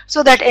knowledge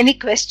so that any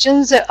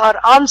questions are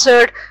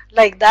answered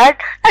like that.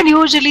 And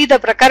usually the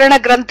Prakarana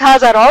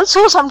Granthas are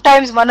also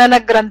sometimes Manana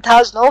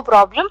Granthas, no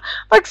problem,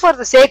 but for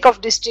the sake of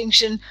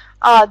distinction,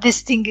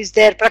 this thing is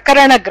there: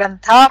 Prakarana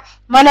Grantha,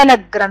 Manana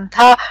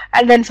Grantha,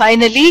 and then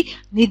finally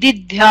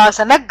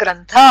Nididhyasana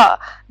Grantha.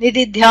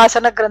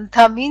 Nididhyasana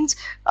Grantha means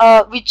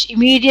which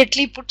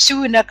immediately puts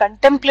you in a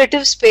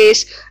contemplative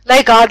space,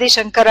 like Adi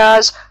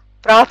Shankara's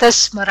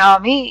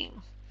Prathasmarami.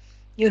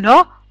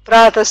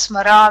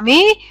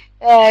 Prathasmarami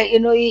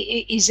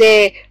is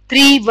a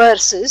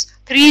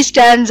 3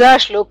 stanza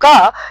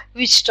shloka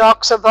which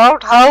talks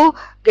about how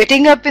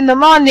getting up in the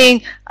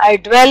morning I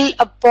dwell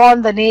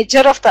upon the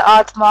nature of the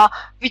Atma,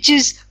 which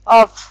is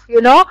of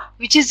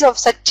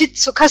Sat-Chit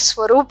Sukha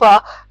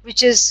Swarupa,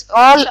 which is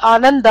all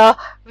Ananda,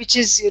 which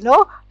is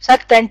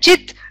Sat and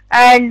Chit,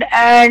 and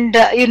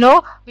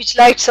which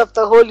lights up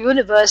the whole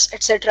universe,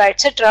 etc.,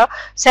 etc.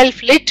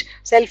 Self-lit,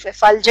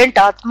 self-effulgent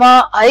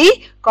Atma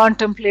I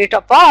contemplate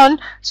upon.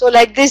 So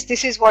like this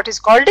is what is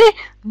called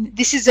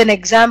this is an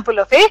example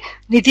of a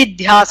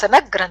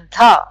Nididhyasana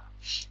Grantha.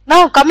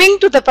 Now coming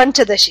to the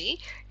Pañcadaśī,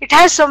 it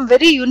has some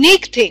very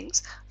unique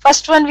things.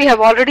 First one we have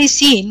already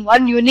seen.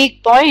 One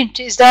unique point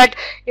is that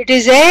it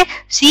is a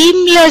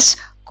seamless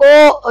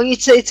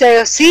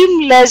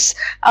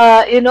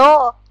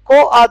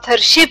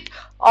co-authorship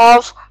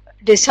of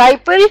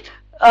disciple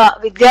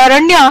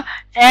Vidyaranya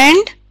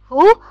and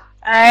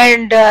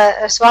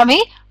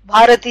Swami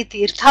Bharati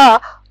Tirtha,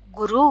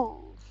 Guru.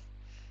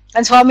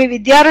 And Swami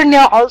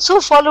Vidyaranya also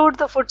followed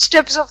the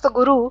footsteps of the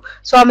Guru,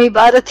 Swami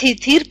Bharati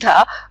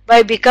Tirtha,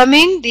 by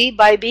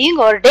being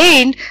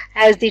ordained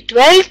as the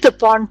 12th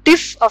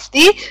pontiff of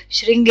the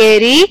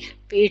Sringeri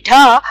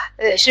Pitha,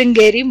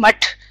 Sringeri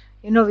Mutt.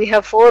 We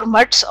have 4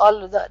 mutts,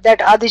 all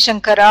that Adi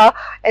Shankara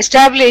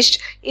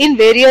established in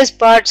various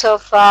parts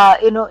of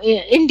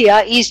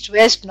India, east,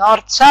 west,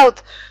 north,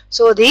 south.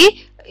 So the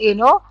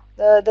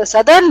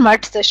southern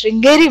mutt, the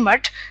Sringeri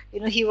Mutt,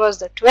 he was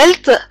the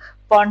 12th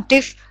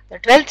pontiff, the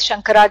 12th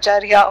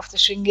Shankaracharya of the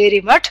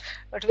Sringeri Mutt,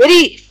 but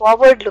very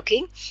forward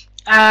looking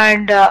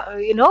and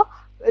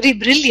very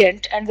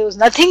brilliant, and there was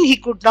nothing he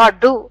could not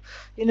do.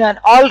 An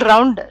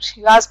all-rounder.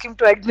 You ask him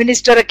to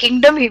administer a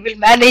kingdom, he will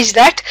manage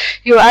that.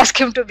 You ask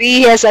him to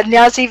be a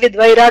sannyasi with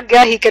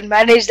vairagya, he can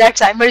manage that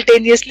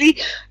simultaneously.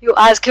 You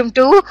ask him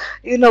to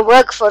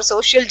work for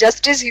social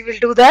justice, he will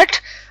do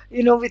that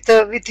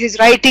with his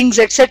writings,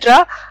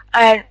 etc.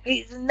 And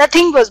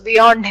nothing was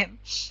beyond him.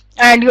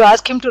 And you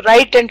ask him to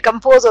write and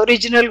compose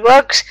original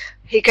works,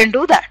 he can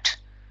do that.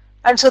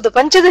 And so the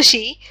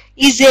Pañcadaśī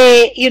is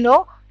a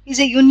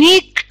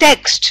unique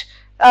text.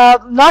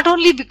 Not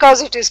only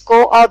because it is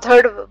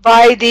co-authored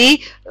by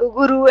the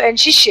Guru and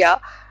Shishya,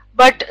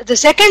 but the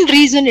second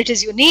reason it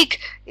is unique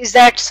is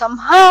that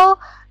somehow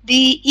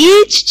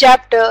each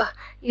chapter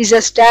is a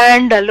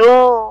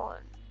standalone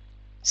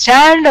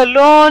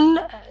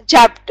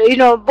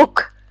chapter,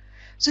 book.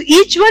 So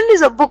each one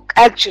is a book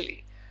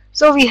actually.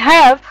 So we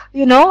have,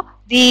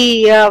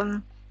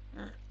 the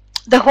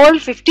whole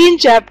 15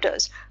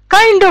 chapters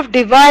kind of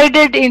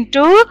divided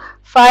into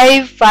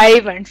 5,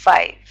 5 and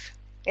 5.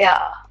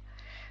 Yeah.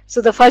 So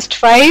the first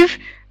 5, first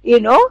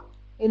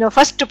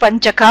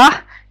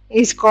Pañcaka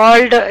is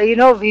called,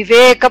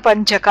 Viveka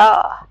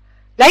Pañcaka.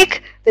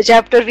 Like the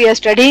chapter we are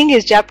studying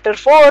is chapter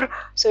 4,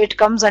 so it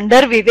comes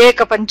under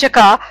Viveka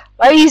Pañcaka.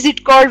 Why is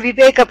it called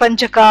Viveka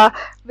Pañcaka?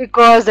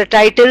 Because the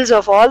titles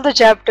of all the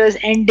chapters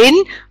end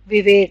in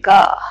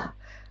Viveka.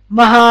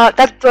 Maha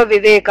Tattva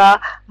Viveka,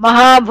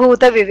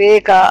 Mahabhuta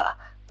Viveka,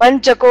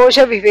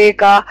 Panchakosha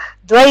Viveka,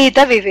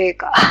 Dvaita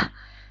Viveka.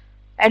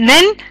 And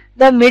then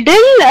the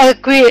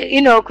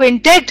middle,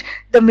 quintet,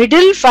 the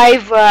middle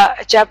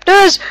 5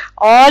 chapters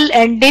all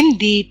end in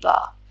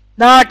Deepa.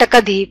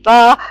 Nataka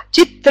Deepa,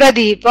 Chitra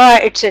Deepa,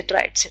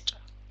 etc., etc.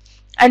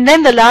 And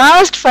then the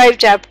last 5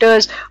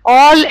 chapters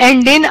all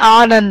end in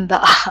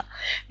Ananda,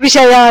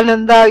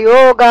 Vishayananda,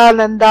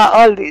 Yogananda,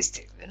 all these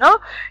things,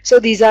 So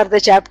these are the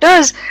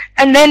chapters.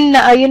 And then,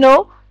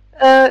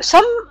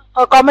 some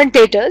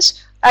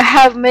commentators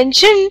have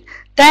mentioned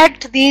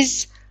that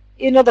these,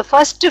 the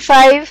first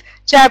 5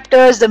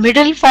 chapters, the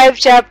middle 5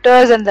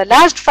 chapters and the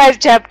last 5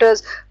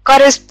 chapters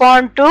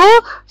correspond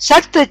to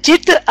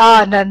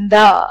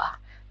Sat-Chit-Ananda.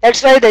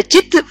 That's why the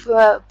Chit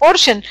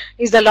portion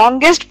is the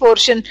longest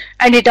portion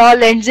and it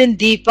all ends in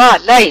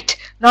Deepa, light,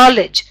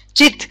 knowledge,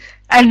 Chit,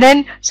 and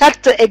then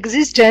Sat,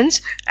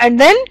 existence, and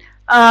then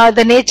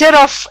the nature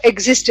of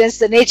existence,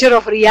 the nature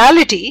of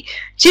reality,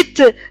 Chit,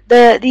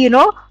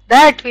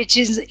 that which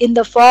is in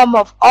the form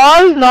of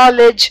all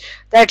knowledge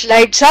that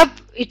lights up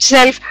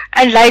itself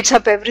and lights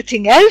up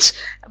everything else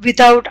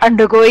without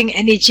undergoing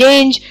any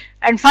change,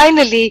 and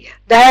finally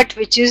that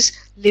which is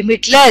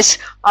limitless,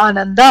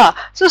 Ananda.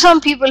 So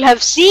some people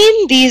have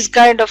seen these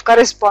kind of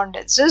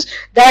correspondences.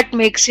 That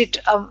makes it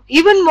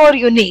even more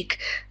unique,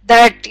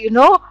 that it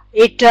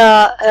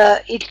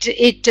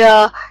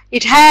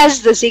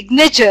has the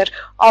signature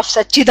of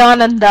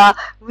Sat-Chit-Ananda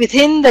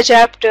within the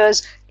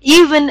chapters,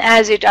 even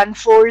as it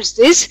unfolds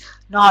this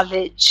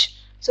knowledge.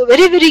 So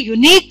very, very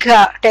unique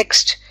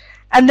text.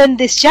 And then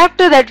this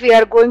chapter that we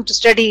are going to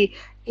study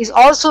is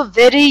also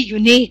very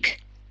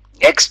unique,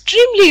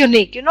 extremely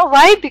unique.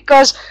 Why?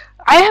 Because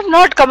I have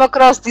not come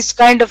across this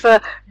kind of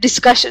a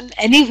discussion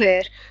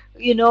anywhere.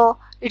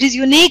 It is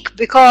unique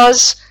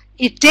because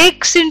it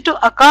takes into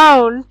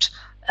account,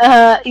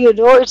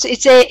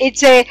 it's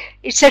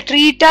a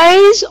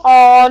treatise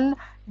on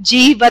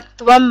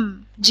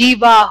Jivatvam,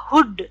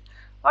 Jivahood.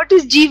 What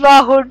is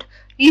Jivahood?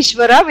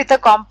 Ishvara with a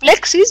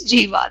complex is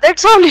Jiva.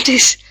 That's all it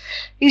is.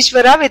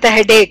 Ishvara with a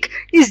headache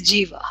is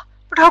Jiva.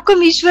 But how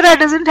come Ishvara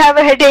doesn't have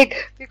a headache?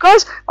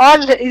 Because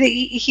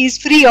he is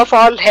free of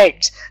all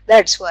heads.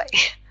 That's why.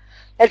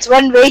 That's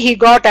one way he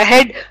got a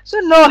head, so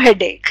no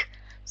headache.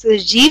 So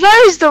Jiva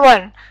is the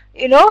one,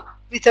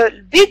 with a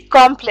big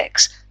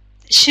complex,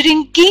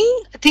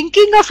 shrinking,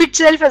 thinking of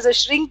itself as a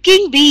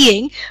shrinking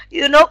being,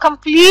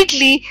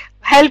 completely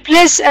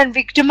helpless and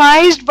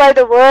victimized by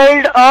the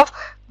world of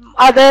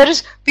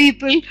others,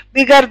 people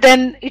bigger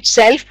than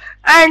itself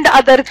and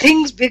other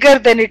things bigger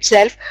than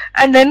itself,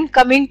 and then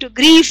coming to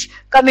grief,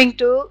 coming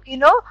to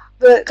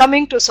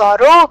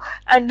sorrow,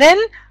 and then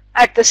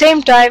at the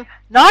same time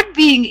not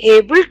being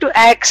able to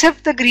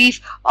accept the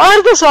grief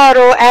or the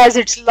sorrow as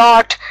its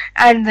lot,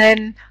 and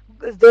then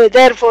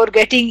therefore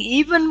getting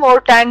even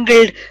more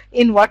tangled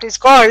in what is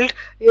called,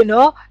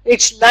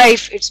 its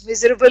life, its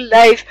miserable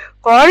life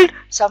called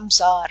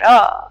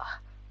samsara.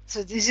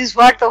 So this is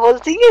what the whole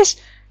thing is.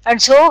 And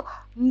so,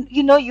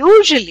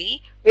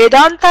 usually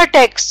Vedanta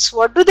texts,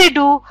 what do? They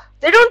don't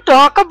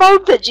talk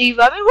about the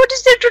Jiva. I mean, what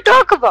is there to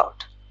talk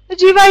about? The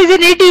Jiva is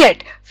an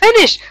idiot.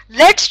 Finish.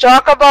 Let's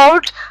talk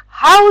about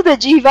how the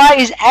Jiva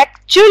is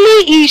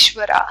actually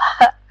Ishvara.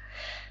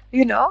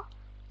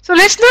 So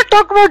let's not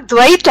talk about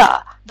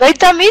Dvaita.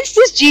 Dvaita means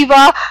this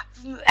Jiva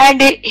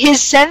and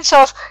his sense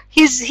of,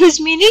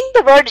 his meaning,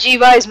 the word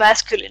Jiva is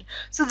masculine.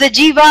 So the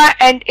Jiva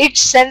and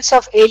its sense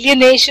of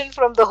alienation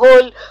from the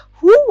whole,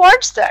 who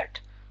wants that?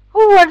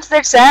 Who wants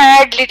that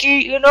sad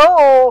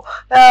little,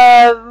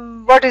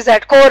 what is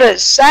that,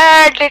 chorus?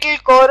 Sad little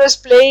chorus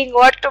playing,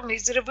 what a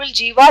miserable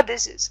Jiva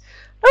this is.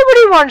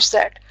 Nobody wants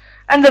that.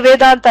 And the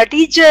Vedanta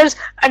teachers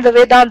and the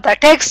Vedanta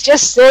texts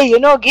just say,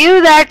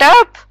 give that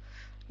up.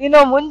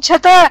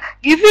 Munchata,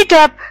 give it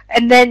up,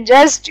 and then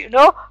just,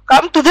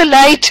 come to the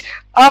light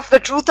of the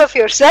truth of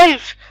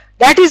yourself.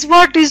 That is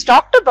what is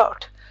talked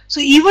about. So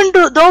even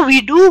though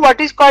we do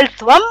what is called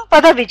Tvam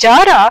Pada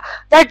Vichara,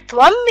 that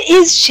Tvam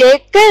is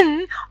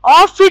shaken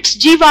of its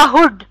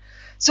Jivahood.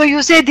 So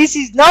you say, this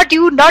is not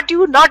you, not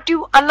you, not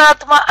you,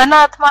 Anatma,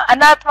 Anatma,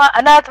 Anatma,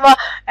 Anatma,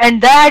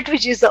 and that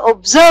which is the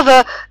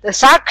observer, the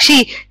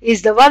Sakshi,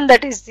 is the one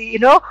that is the,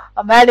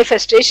 a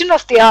manifestation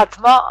of the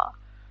Atma.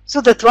 So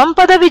the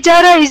Tvampada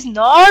Vichara is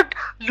not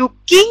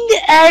looking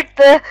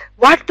at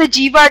what the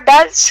Jiva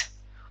does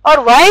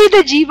or why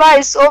the Jiva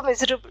is so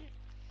miserable.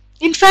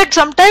 In fact,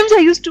 sometimes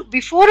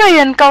before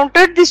I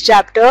encountered this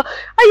chapter,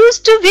 I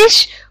used to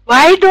wish,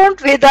 why don't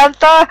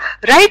Vedanta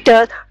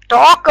writers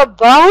talk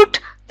about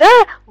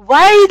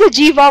why the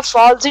jiva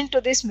falls into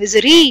this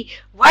misery,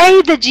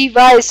 why the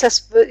jiva is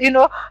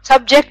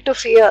subject to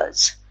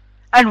fears,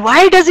 and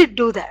why does it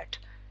do that?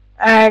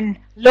 And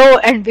lo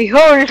and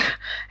behold,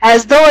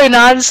 as though in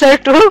answer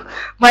to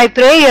my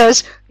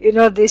prayers,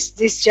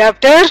 this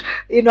chapter,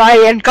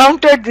 I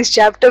encountered this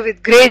chapter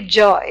with great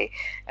joy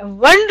and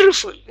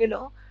wonderful.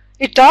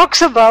 It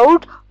talks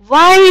about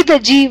why the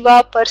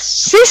jiva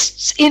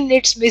persists in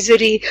its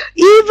misery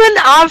even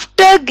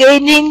after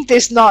gaining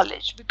this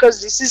knowledge.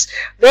 Because this is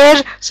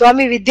where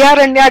Swami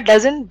Vidyaranya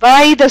doesn't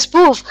buy the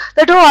spoof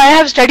that, oh, I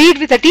have studied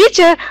with a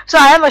teacher, so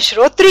I am a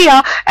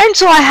Shrotriya, and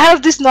so I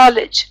have this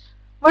knowledge.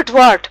 But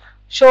what?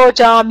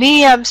 Shocha,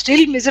 me, I am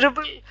still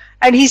miserable.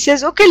 And he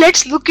says, okay,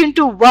 let's look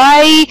into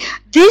why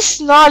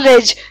this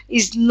knowledge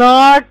is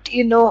not,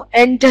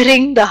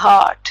 entering the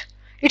heart.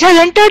 It has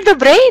entered the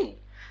brain.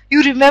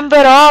 You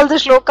remember all the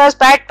shlokas,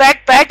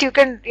 pat, you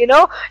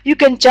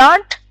can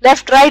chant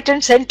left, right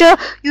and center.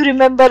 You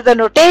remember the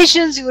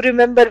notations, you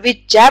remember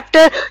which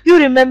chapter, you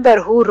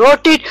remember who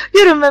wrote it,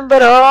 you remember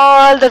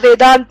all the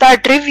Vedanta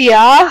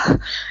trivia.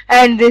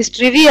 And this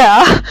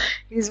trivia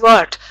is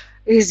what?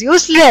 Is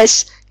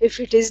useless if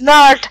it has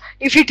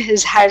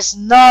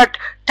not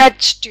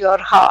touched your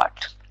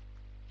heart.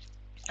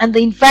 And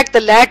in fact, the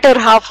latter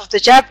half of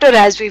the chapter,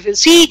 as we will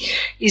see,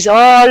 is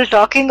all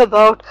talking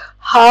about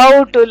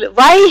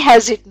why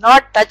has it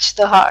not touched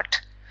the heart,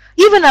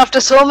 even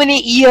after so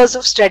many years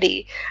of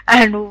study,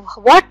 and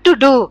what to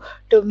do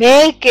to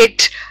make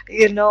it,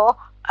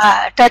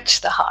 touch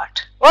the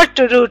heart. What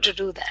to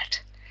do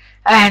that.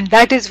 And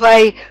that is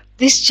why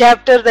this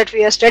chapter that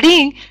we are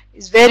studying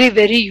is very,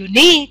 very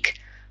unique,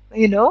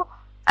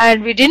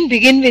 and we didn't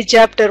begin with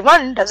chapter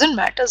 1, doesn't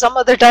matter, some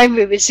other time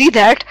we will see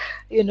that,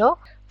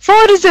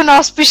 4 is an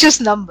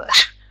auspicious number.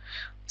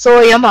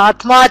 Soyam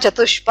Atma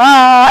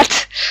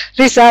Chatushpat.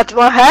 This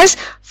Atma has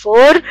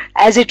 4,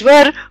 as it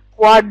were,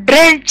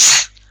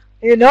 quadrants.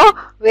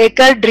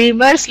 Waker,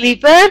 dreamer,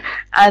 sleeper,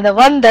 and the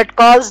one that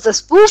calls the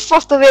spoof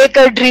of the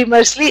waker,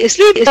 dreamer,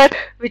 sleeper,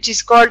 which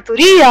is called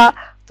Turiya.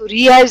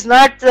 Turiya is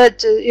not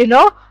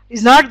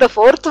is not the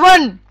 4th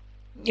one.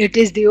 It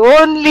is the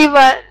only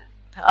one.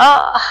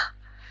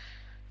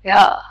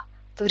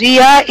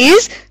 Turiya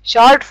is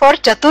short for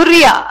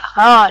Chaturya.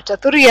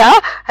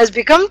 Chaturya has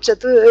become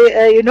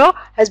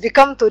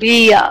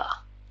Turiya,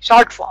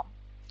 short form.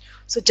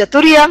 So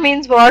Chaturya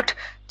means what?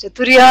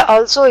 Chaturya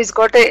also is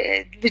got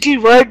a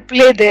little word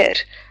play there.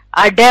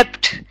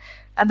 Adept,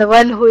 and the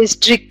one who is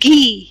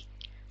tricky.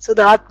 So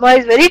the Atma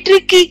is very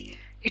tricky.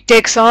 It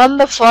takes on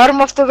the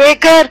form of the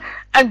waker,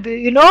 and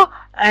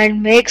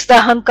and makes the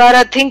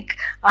Ahankara think,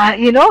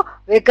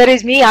 waker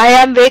is me, I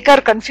am waker,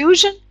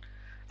 confusion.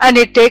 And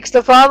it takes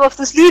the form of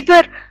the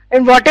sleeper,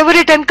 and whatever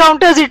it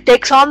encounters, it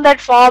takes on that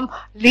form,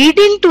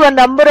 leading to a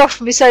number of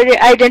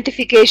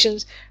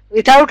misidentifications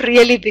without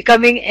really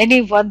becoming any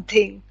one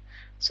thing.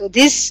 So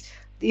this,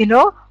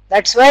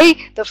 that's why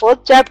the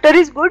 4th chapter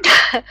is good.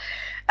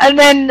 And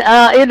then,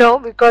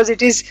 because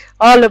it is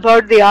all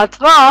about the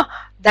Atma,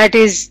 that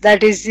is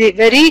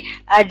very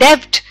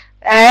adept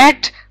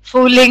at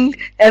fooling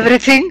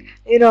everything,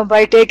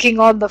 by taking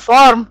on the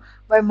form,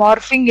 by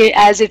morphing it,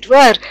 as it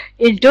were,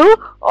 into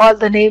all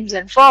the names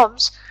and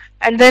forms.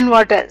 And then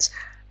what else?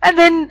 And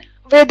then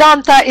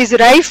Vedanta is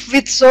rife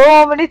with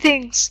so many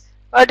things.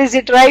 What is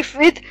it rife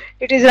with?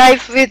 It is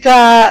rife with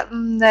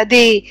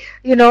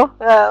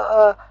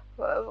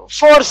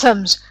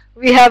foursomes.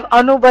 We have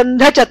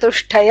Anubandha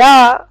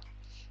Chatushtaya.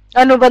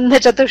 Anubandha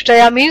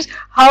Chatushtaya means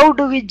how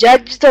do we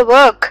judge the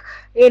work?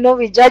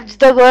 We judge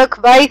the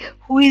work by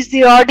who is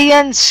the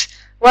audience,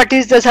 what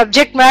is the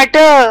subject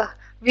matter,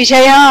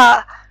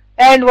 Vishaya,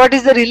 and what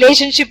is the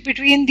relationship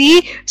between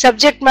the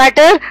subject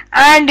matter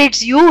and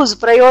its use,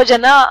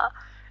 Prayojana,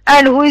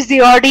 and who is the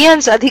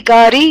audience,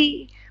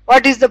 Adhikari,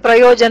 what is the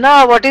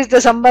Prayojana, what is the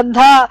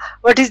Sambandha,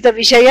 what is the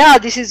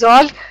Vishaya. This is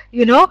all,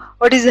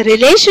 what is the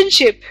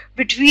relationship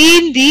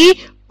between the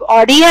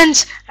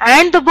audience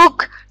and the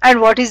book, and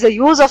what is the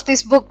use of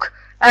this book,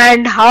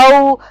 and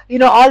how,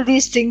 all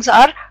these things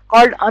are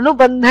called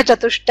Anubandha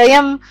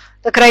Chatushtayam,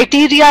 the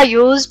criteria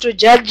used to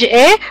judge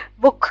a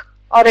book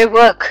or a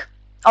work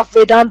of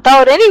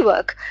Vedanta or any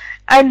work.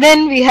 And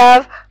then we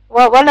have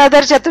one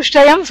other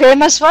Chatushtayam,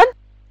 famous one.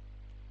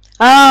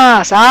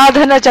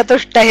 Sadhana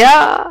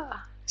Chatushtaya.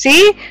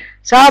 See?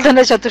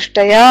 Sadhana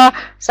Chatushtaya.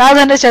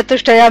 Sadhana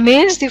Chatushtaya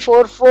means the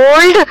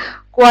 4-fold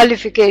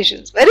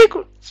qualifications. Very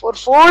good.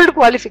 4-fold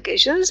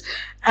qualifications.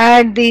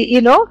 And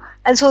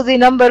and so the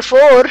number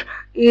 4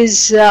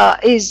 is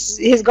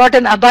he's got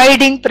an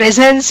abiding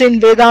presence in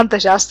Vedanta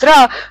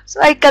Shastra. So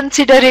I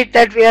consider it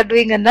that we are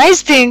doing a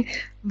nice thing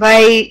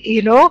by,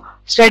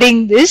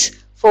 studying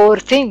these 4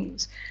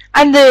 things.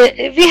 And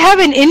we have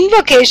an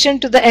invocation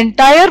to the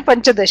entire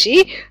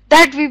Pañcadaśī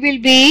that we will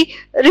be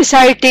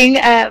reciting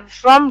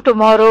from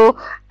tomorrow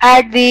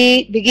at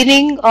the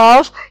beginning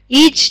of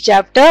each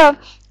chapter.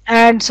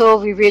 And so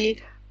we will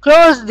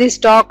close this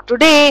talk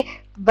today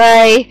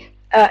by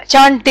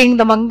chanting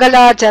the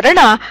Mangala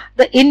Charana,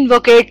 the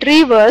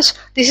invocatory verse.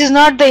 This is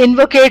not the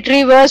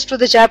invocatory verse to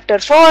the chapter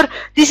 4.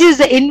 This is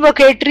the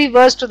invocatory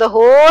verse to the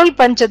whole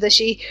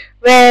Pañcadaśī,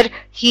 where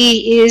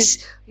he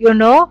is,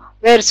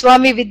 where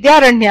Swami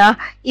Vidyaranya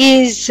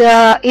is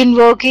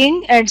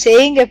invoking and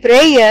saying a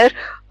prayer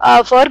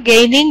for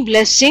gaining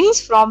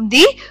blessings from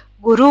the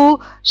Guru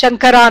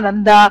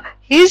Shankarananda,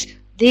 his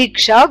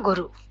Diksha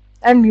Guru.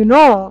 And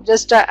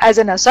just as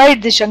an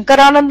aside, this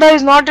Shankarananda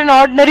is not an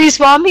ordinary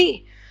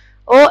Swami.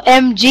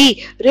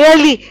 OMG,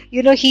 really,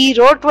 he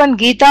wrote one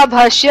Gita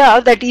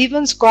Bhashya that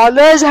even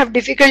scholars have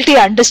difficulty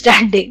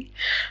understanding.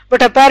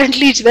 But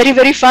apparently it's very,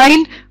 very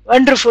fine,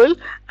 wonderful.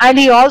 And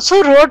he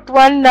also wrote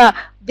one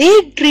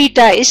big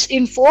treatise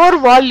in 4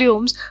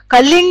 volumes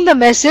culling the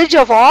message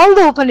of all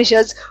the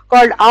Upanishads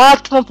called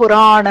Atma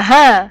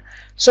Purana.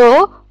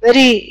 So,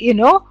 very,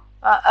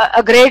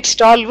 a great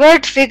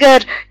stalwart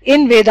figure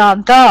in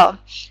Vedanta.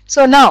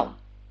 So now,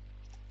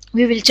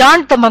 we will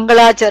chant the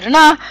Mangala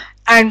Charana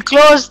and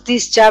close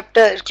this talk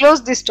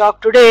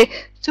today.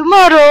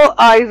 Tomorrow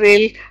I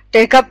will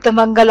take up the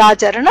Mangala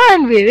Charana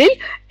and we will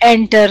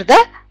enter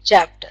the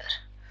chapter.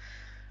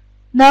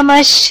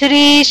 Namah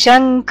Shri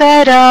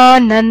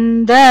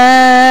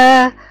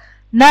Shankarananda,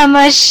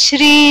 Namah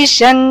Shri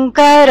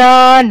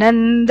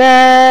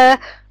Shankarananda,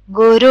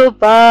 Guru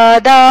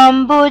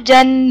Padambu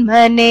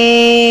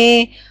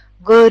Janmane,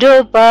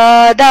 Guru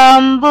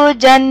Padambu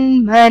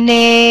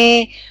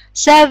Janmane,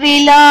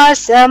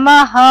 Savilasa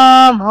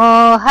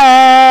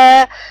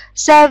Mahamoha,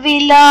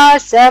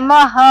 Savilasa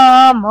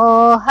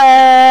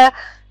Mahamoha,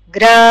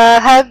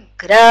 Graha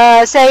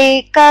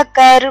Grasaika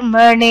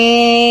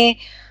Karmane,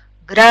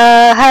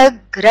 Graha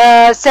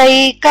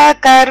Grasaika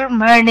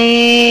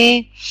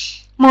Karmane.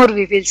 More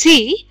we will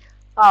see,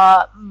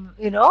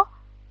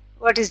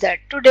 what is that?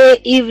 Today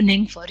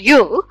evening for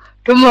you,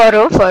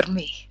 tomorrow for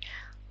me.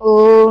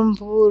 Om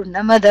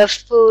Purnamadah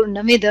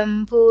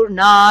Purnamidam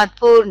Purnat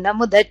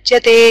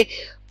Purnamudachyate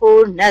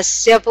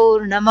Purnasya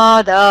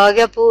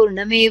Purnamadaya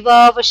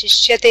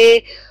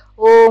Purnamevavashishyate.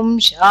 Om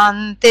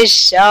Shanti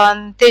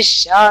Shanti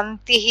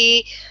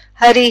Shanti.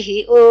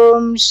 Harihi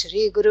Om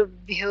Shri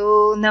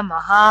Gurubhyo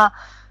Namaha.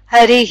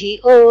 Harihi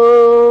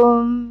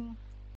Om.